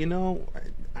 well,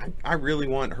 I really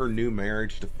want her new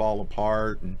marriage to fall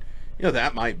apart, and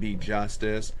that might be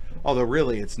justice, although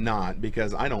really it's not,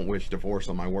 because I don't wish divorce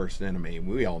on my worst enemy.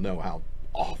 We all know how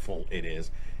awful it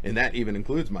is, and that even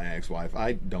includes my ex-wife.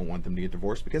 I don't want them to get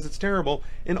divorced because it's terrible,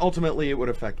 and ultimately it would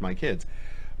affect my kids.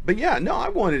 But yeah, no, I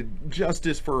wanted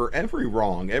justice for every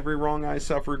wrong I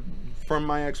suffered from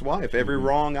my ex-wife, every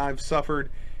wrong I've suffered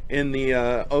in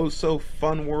the so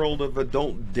fun world of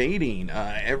adult dating,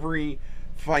 every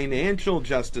financial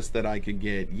justice that I could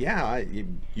get. Yeah,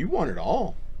 you want it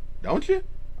all, don't you?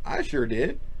 I sure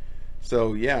did.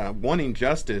 So yeah, wanting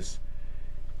justice,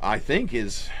 I think,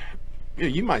 is,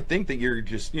 you might think that you're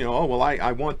just, oh, well,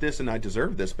 I want this and I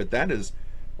deserve this, but that is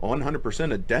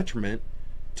 100% a detriment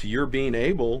to your being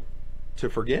able to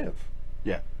forgive.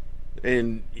 Yeah.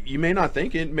 And you may not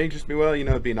think it. It may just be, well,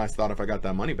 it'd be a nice thought if I got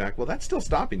that money back. Well, that's still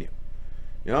stopping you.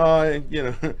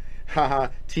 Haha,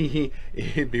 tee,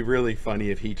 it'd be really funny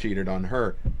if he cheated on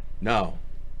her. No,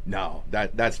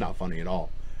 that's not funny at all.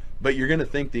 But you're going to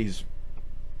think these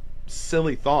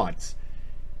silly thoughts,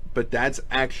 but that's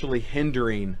actually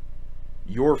hindering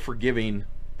your forgiving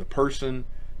the person,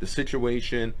 the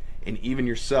situation, and even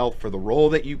yourself for the role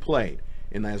that you played.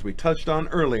 And as we touched on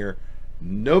earlier,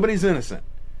 nobody's innocent.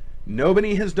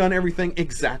 Nobody has done everything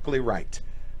exactly right.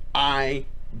 I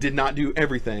did not do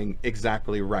everything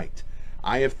exactly right.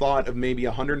 I have thought of maybe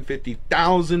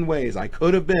 150,000 ways I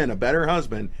could have been a better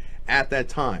husband at that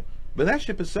time. But that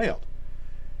ship has sailed.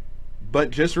 But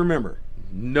just remember,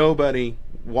 nobody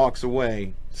walks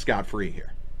away scot-free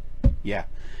here. Yeah.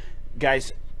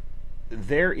 Guys,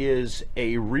 there's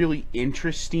a really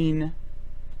interesting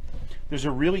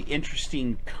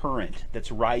current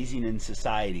that's rising in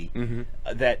society,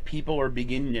 that people are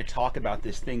beginning to talk about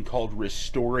this thing called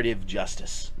restorative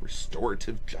justice.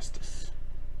 Restorative justice.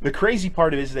 The crazy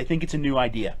part of it is they think it's a new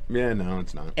idea. Yeah, no,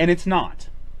 it's not. And it's not.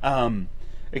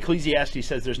 Ecclesiastes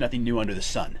says there's nothing new under the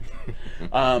sun.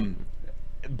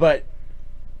 But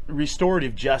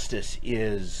restorative justice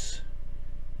is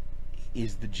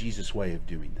the Jesus way of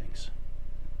doing things.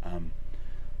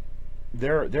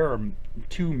 There are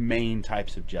two main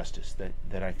types of justice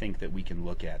that I think that we can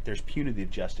look at. There's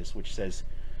punitive justice, which says,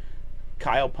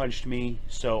 Kyle punched me,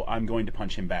 so I'm going to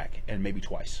punch him back, and maybe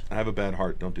twice. I have a bad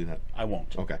heart. Don't do that. I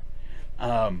won't. Okay.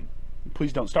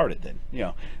 Please don't start it then.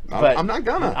 But I'm not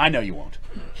gonna. I know you won't.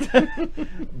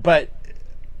 But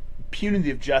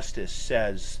punitive justice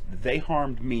says, they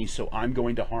harmed me, so I'm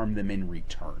going to harm them in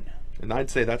return. And I'd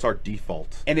say that's our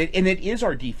default. And it is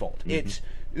our default. It's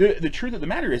the truth of the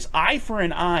matter is, eye for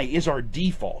an eye is our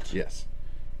default. Yes.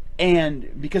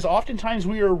 And because oftentimes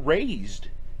we are raised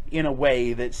in a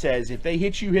way that says, if they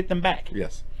hit you, hit them back.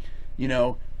 Yes.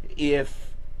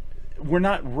 If we're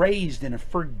not raised in a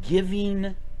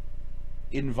forgiving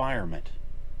environment,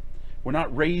 we're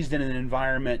not raised in an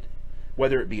environment,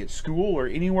 whether it be at school or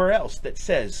anywhere else, that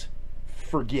says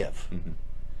forgive.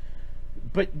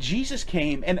 But Jesus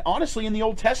came, and honestly, in the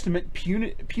Old Testament,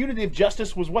 punitive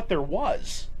justice was what there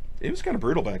was. It was kind of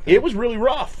brutal back then. It was really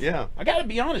rough. Yeah. I got to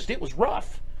be honest, it was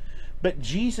rough. But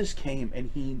Jesus came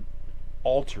and he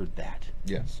altered that.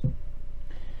 Yes.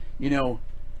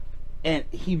 And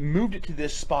he moved it to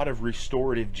this spot of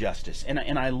restorative justice.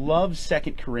 And I love 2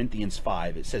 Corinthians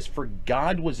 5. It says, "For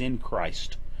God was in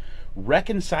Christ,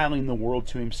 reconciling the world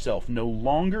to himself, no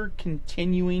longer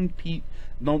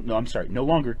no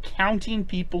longer counting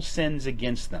people's sins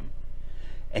against them.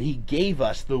 And he gave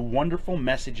us the wonderful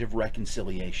message of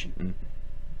reconciliation,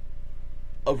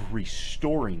 of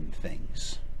restoring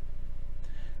things."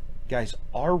 Guys,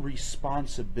 our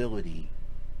responsibility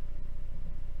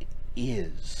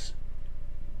is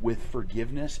with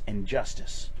forgiveness and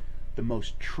justice. The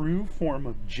most true form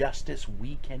of justice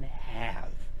we can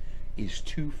have is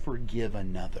to forgive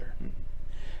another.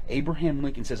 Abraham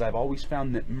Lincoln says, "I've always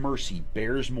found that mercy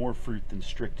bears more fruit than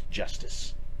strict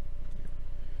justice."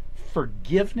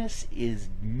 Forgiveness is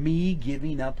me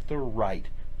giving up the right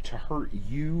to hurt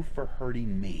you for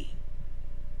hurting me.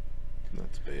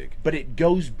 That's big. But it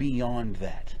goes beyond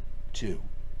that, too.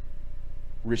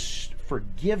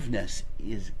 Forgiveness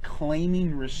is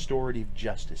claiming restorative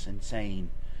justice and saying,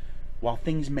 while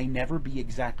things may never be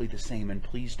exactly the same, and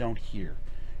please don't hear,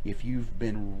 if you've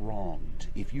been wronged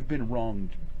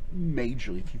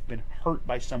majorly, if you've been hurt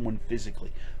by someone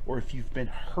physically, or if you've been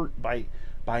hurt by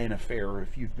an affair, or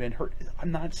if you've been hurt,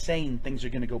 I'm not saying things are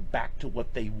going to go back to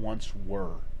what they once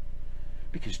were.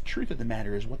 Because truth of the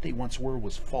matter is, what they once were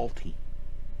was faulty.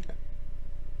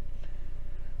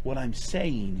 What I'm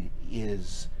saying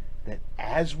is that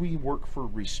as we work for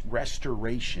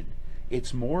restoration,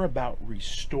 it's more about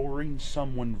restoring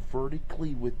someone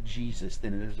vertically with Jesus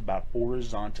than it is about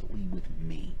horizontally with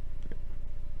me.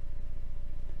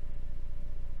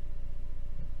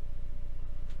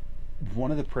 One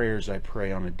of the prayers I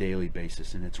pray on a daily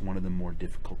basis, and it's one of the more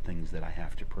difficult things that I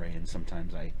have to pray, and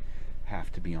sometimes I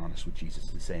have to be honest with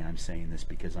Jesus and say, I'm saying this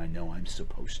because I know I'm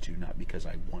supposed to, not because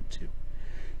I want to,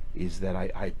 is that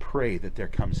I pray that there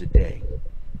comes a day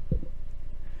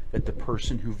that the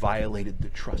person who violated the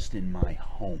trust in my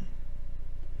home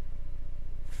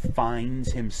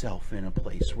finds himself in a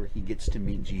place where he gets to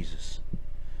meet Jesus,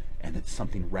 and that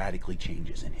something radically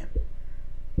changes in him.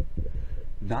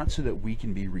 Not so that we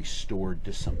can be restored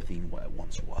to something what it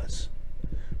once was,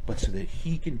 but so that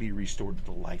he can be restored to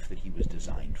the life that he was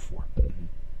designed for.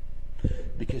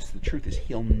 Because the truth is,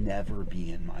 he'll never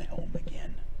be in my home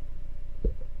again.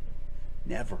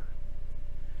 Never.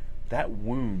 That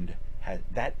wound,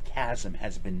 that chasm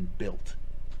has been built.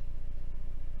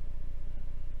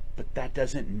 But that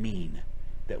doesn't mean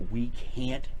that we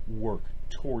can't work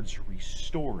towards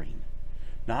restoring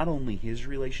not only his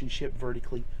relationship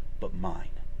vertically, but mine.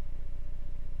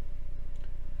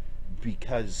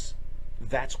 Because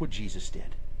that's what Jesus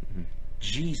did. Mm-hmm.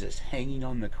 Jesus, hanging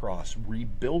on the cross,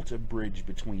 rebuilt a bridge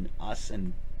between us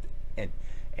and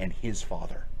his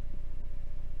Father.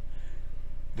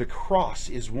 The cross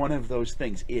is one of those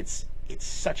things. It's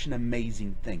such an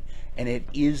amazing thing, and it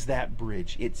is that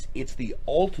bridge. It's the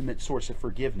ultimate source of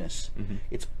forgiveness. Mm-hmm.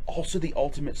 It's also the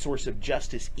ultimate source of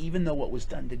justice, even though what was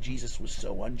done to Jesus was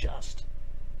so unjust.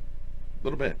 A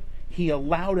little bit. He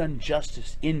allowed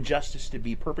injustice to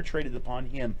be perpetrated upon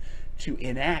him to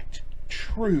enact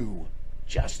true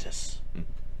justice. Mm-hmm.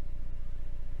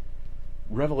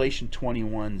 Revelation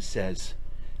 21 says,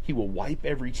 he will wipe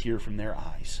every tear from their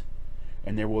eyes,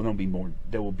 and there will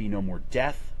be no more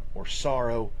death or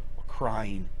sorrow or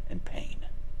crying and pain.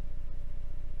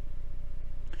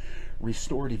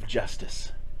 Restorative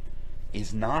justice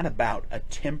is not about a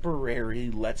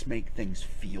temporary let's make things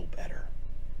feel better,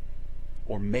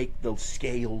 or make the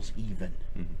scales even,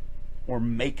 mm-hmm. or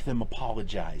make them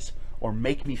apologize, or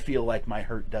make me feel like my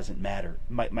hurt doesn't matter,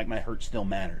 my hurt still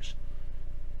matters.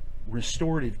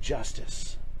 Restorative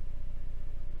justice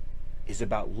is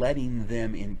about letting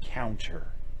them encounter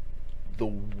the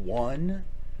one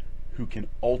who can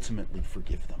ultimately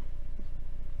forgive them,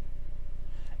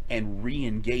 and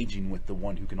re-engaging with the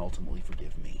one who can ultimately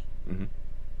forgive me. Mm-hmm.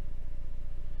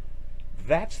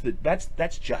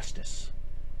 That's justice.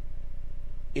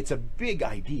 It's a big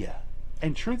idea,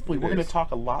 and truthfully, we're going to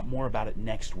talk a lot more about it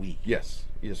next week. Yes,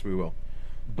 we will.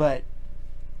 But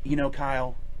you know,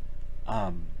 Kyle,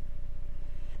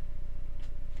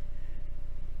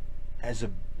 as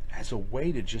a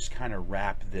way to just kind of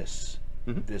wrap this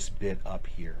mm-hmm. this bit up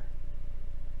here,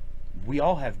 we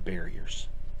all have barriers.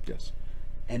 Yes.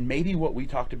 And maybe what we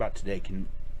talked about today can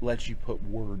let you put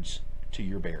words to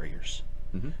your barriers.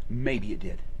 Mm-hmm. Maybe it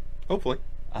did. Hopefully.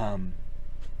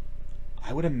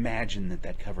 I would imagine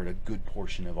that covered a good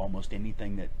portion of almost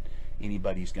anything that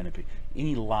anybody's going to be,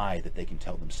 any lie that they can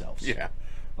tell themselves. Yeah.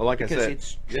 Well, like because I said,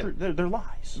 it's true. They're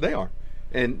lies. They are.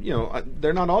 And, you know,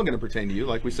 they're not all going to pertain to you,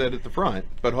 like we said at the front,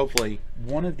 but hopefully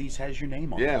one of these has your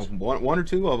name on it. Yeah, one or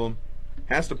two of them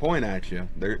has to point at you.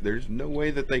 There's no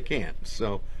way that they can't.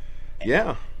 So,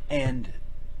 yeah. And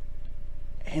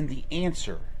the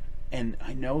answer, and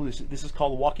I know this is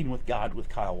called Walking with God with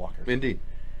Kyle Walker. Indeed.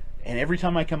 And every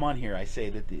time I come on here, I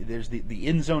say that there's the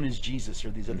end zone is Jesus,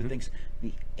 or these other mm-hmm. things.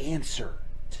 The answer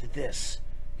to this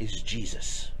is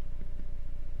Jesus.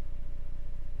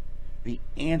 The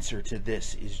answer to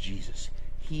this is Jesus.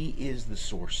 He is the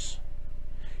source.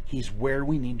 He's where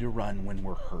we need to run when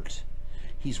we're hurt.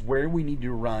 He's where we need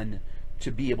to run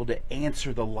to be able to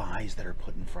answer the lies that are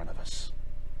put in front of us.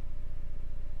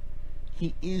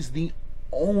 He is the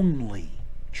only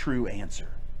true answer.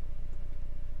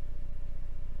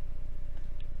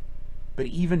 But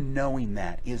even knowing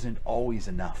that isn't always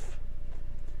enough.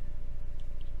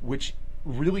 Which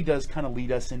really does kind of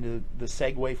lead us into the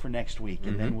segue for next week,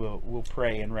 and then we'll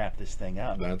pray and wrap this thing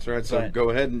up. That's right. So go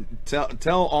ahead and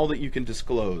tell all that you can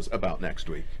disclose about next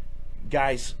week.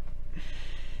 Guys,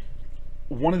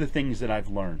 one of the things that I've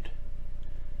learned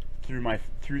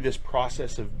through this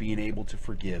process of being able to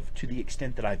forgive, to the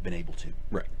extent that I've been able to,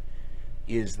 right,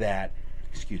 is that,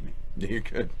 excuse me. You're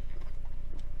good.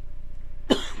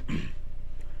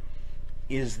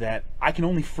 Is that I can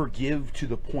only forgive to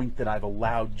the point that I've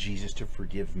allowed Jesus to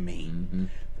forgive me.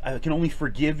 I can only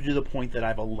forgive to the point that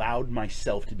I've allowed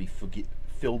myself to be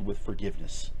filled with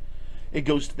forgiveness. It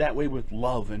goes that way with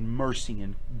love and mercy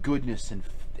and goodness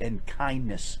and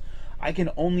kindness. I can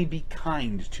only be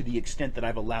kind to the extent that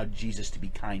I've allowed Jesus to be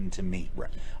kind to me.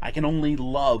 Right. I can only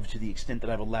love to the extent that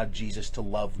I've allowed Jesus to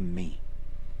love me.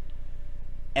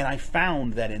 And I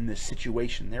found that in this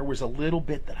situation, there was a little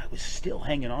bit that I was still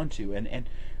hanging on to. And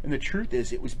the truth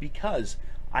is, it was because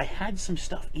I had some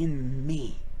stuff in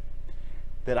me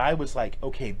that I was like,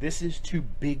 okay, this is too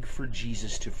big for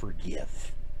Jesus to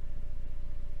forgive.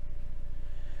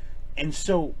 And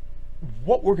so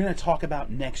what we're going to talk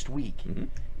about next week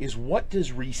is, what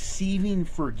does receiving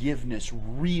forgiveness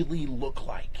really look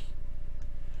like?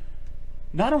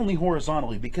 Not only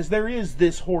horizontally, because there is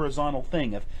this horizontal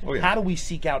thing of how do we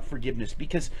seek out forgiveness?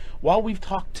 Because while we've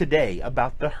talked today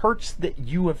about the hurts that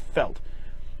you have felt,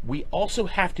 we also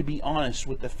have to be honest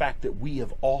with the fact that we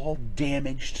have all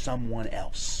damaged someone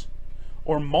else,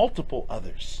 or multiple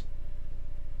others,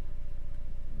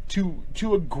 to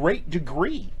a great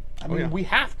degree. I mean, we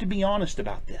have to be honest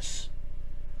about this.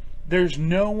 There's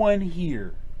no one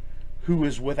here who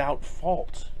is without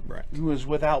fault, who is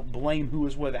without blame, who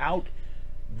is without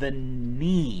the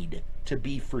need to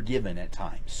be forgiven at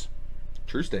times.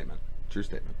 True statement. True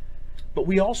statement. But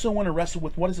we also want to wrestle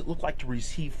with, what does it look like to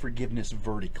receive forgiveness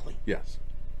vertically? Yes.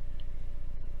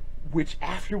 Which,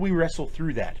 after we wrestle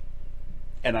through that,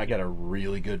 and I got a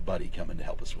really good buddy coming to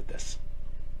help us with this.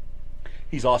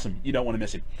 He's awesome. You don't want to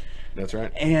miss him. That's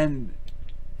right.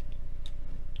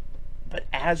 But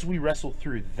as we wrestle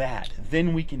through that,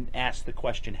 then we can ask the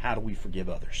question, how do we forgive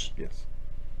others? Yes.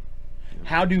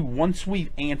 How do, once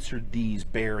we've answered these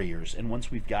barriers and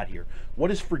once we've got here, what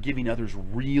does forgiving others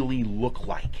really look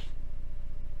like?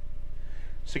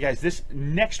 So guys, this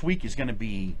next week is going to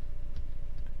be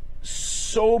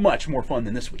so much more fun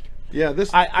than this week. Yeah,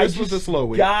 this was a slow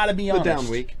week. Gotta be honest. The down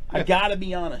week. I gotta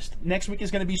be honest. Next week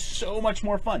is going to be so much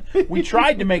more fun. We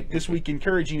tried to make this week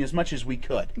encouraging as much as we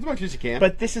could. As much as you can.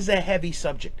 But this is a heavy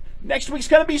subject. Next week's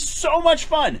going to be so much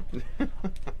fun.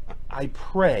 I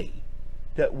pray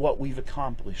that what we've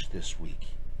accomplished this week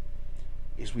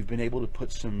is we've been able to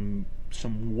put some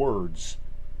words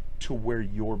to where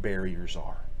your barriers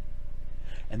are,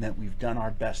 and that we've done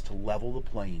our best to level the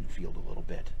playing field a little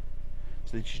bit,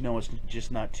 so that you know it's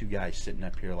just not two guys sitting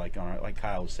up here like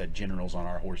Kyle said, generals on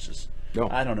our horses. No,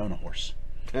 I don't own a horse.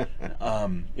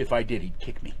 If I did, he'd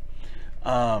kick me.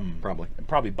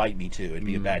 Probably bite me too. It'd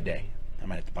be a bad day. I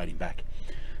might have to bite him back.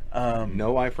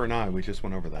 No eye for an eye. We just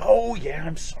went over that. Oh yeah,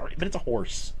 I'm sorry, but it's a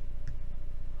horse.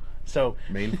 So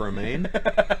mane for a mane.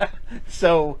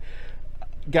 So,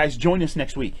 guys, join us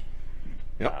next week.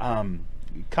 Yep.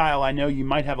 Kyle, I know you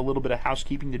might have a little bit of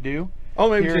housekeeping to do. Oh,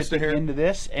 maybe here just at the end of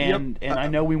this, and I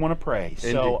know we want to pray.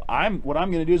 So what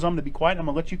I'm going to do is I'm going to be quiet. I'm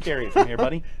going to let you carry it from here,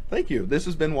 buddy. Thank you. This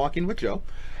has been Walking with Joe.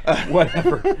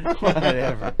 Whatever.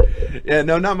 Yeah,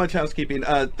 no, not much housekeeping.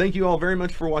 Thank you all very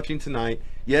much for watching tonight.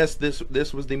 Yes,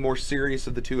 this was the more serious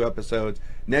of the two episodes.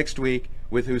 Next week,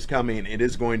 with Who's Coming, it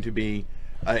is going to be,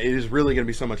 it is really going to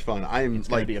be so much fun. I am it's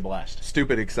going to be a blast.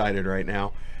 Stupid excited right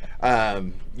now.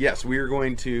 Yes, we are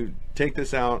going to take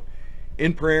this out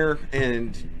in prayer,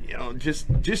 and just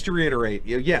to reiterate,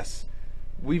 yes,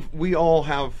 we all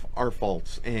have our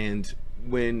faults, and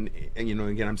when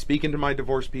again, I'm speaking to my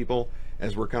divorced people,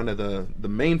 as we're kind of the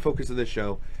main focus of this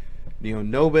show.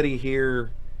 Nobody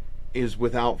here is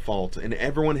without fault, and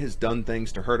everyone has done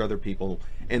things to hurt other people,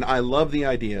 and I love the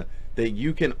idea that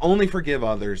you can only forgive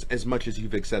others as much as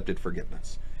you've accepted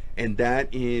forgiveness. And that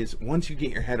is, once you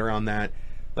get your head around that,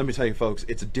 let me tell you folks,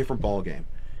 it's a different ball game.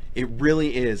 It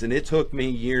really is. And it took me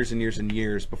years and years and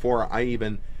years before I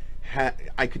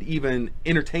could even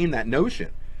entertain that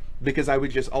notion, because I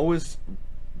would just always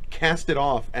cast it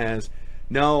off as,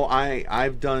 no,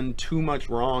 I've done too much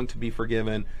wrong to be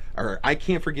forgiven, or I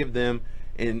can't forgive them,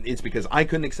 and it's because I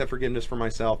couldn't accept forgiveness for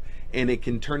myself. And it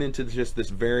can turn into just this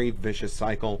very vicious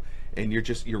cycle, and you're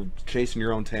chasing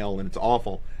your own tail, and it's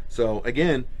awful. So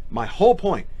again, my whole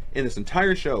point in this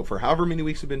entire show, for however many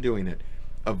weeks we've been doing it,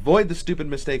 avoid the stupid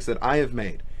mistakes that I have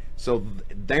made. So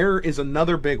there is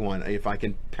another big one. If I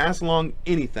can pass along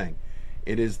anything,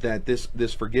 It is that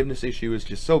this forgiveness issue is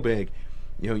just so big.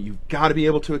 You know, you've got to be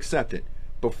able to accept it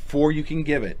before you can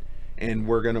give it. And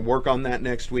we're going to work on that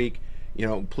next week. You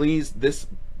know, please, this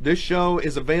show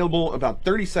is available about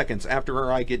 30 seconds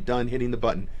after I get done hitting the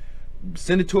button.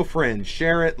 Send it to a friend,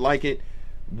 share it, like it,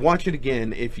 watch it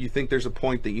again if you think there's a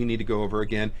point that you need to go over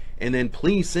again. And then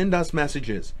please send us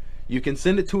messages. You can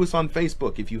send it to us on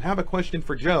Facebook. If you have a question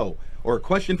for Joe or a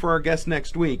question for our guest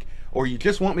next week, or you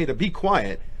just want me to be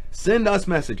quiet, send us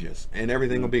messages and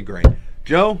everything will be great.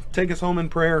 Joe, take us home in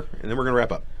prayer, and then we're going to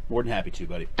wrap up. More than happy to,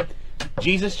 buddy.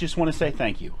 Jesus, just want to say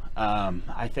thank you.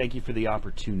 I thank you for the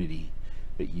opportunity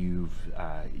that you've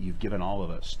given all of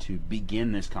us to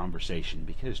begin this conversation,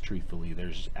 because truthfully,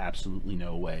 there's absolutely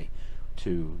no way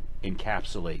to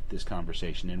encapsulate this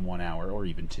conversation in 1 hour or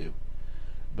even 2.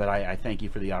 But I thank you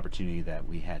for the opportunity that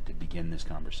we had to begin this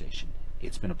conversation.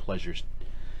 It's been a pleasure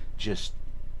just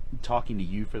talking to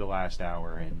you for the last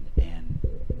hour and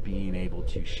being able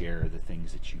to share the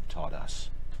things that you've taught us.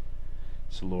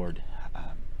 So Lord,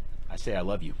 I say I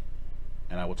love you,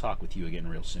 and I will talk with you again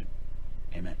real soon.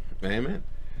 Amen. Amen.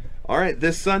 All right,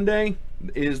 this Sunday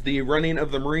is the running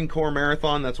of the Marine Corps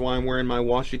Marathon. That's why I'm wearing my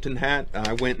Washington hat.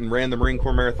 I went and ran the Marine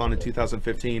Corps Marathon in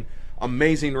 2015.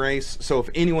 Amazing race. So if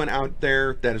anyone out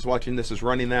there that is watching this is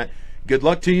running that, good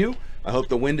luck to you. I hope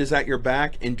the wind is at your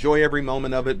back. Enjoy every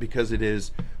moment of it, because it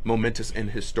is momentous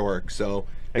and historic. So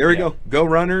there we go. Go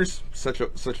runners. Such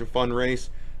a fun race.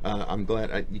 I'm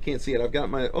glad you can't see it. I've got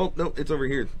my, oh no, it's over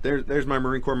here. There's my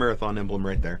Marine Corps Marathon emblem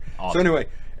right there. Awesome. So anyway,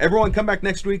 everyone come back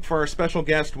next week for our special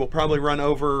guest. We'll probably run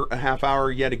over a half hour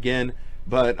yet again,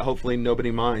 but hopefully nobody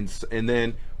minds. And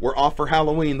then we're off for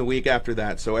Halloween the week after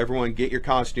that. So everyone get your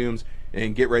costumes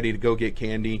and get ready to go get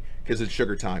candy, because it's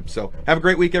sugar time. So have a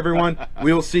great week, everyone.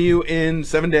 We will see you in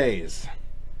 7 days.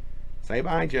 Say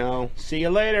bye, Joe. See you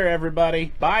later,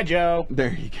 everybody. Bye, Joe.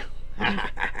 There you go.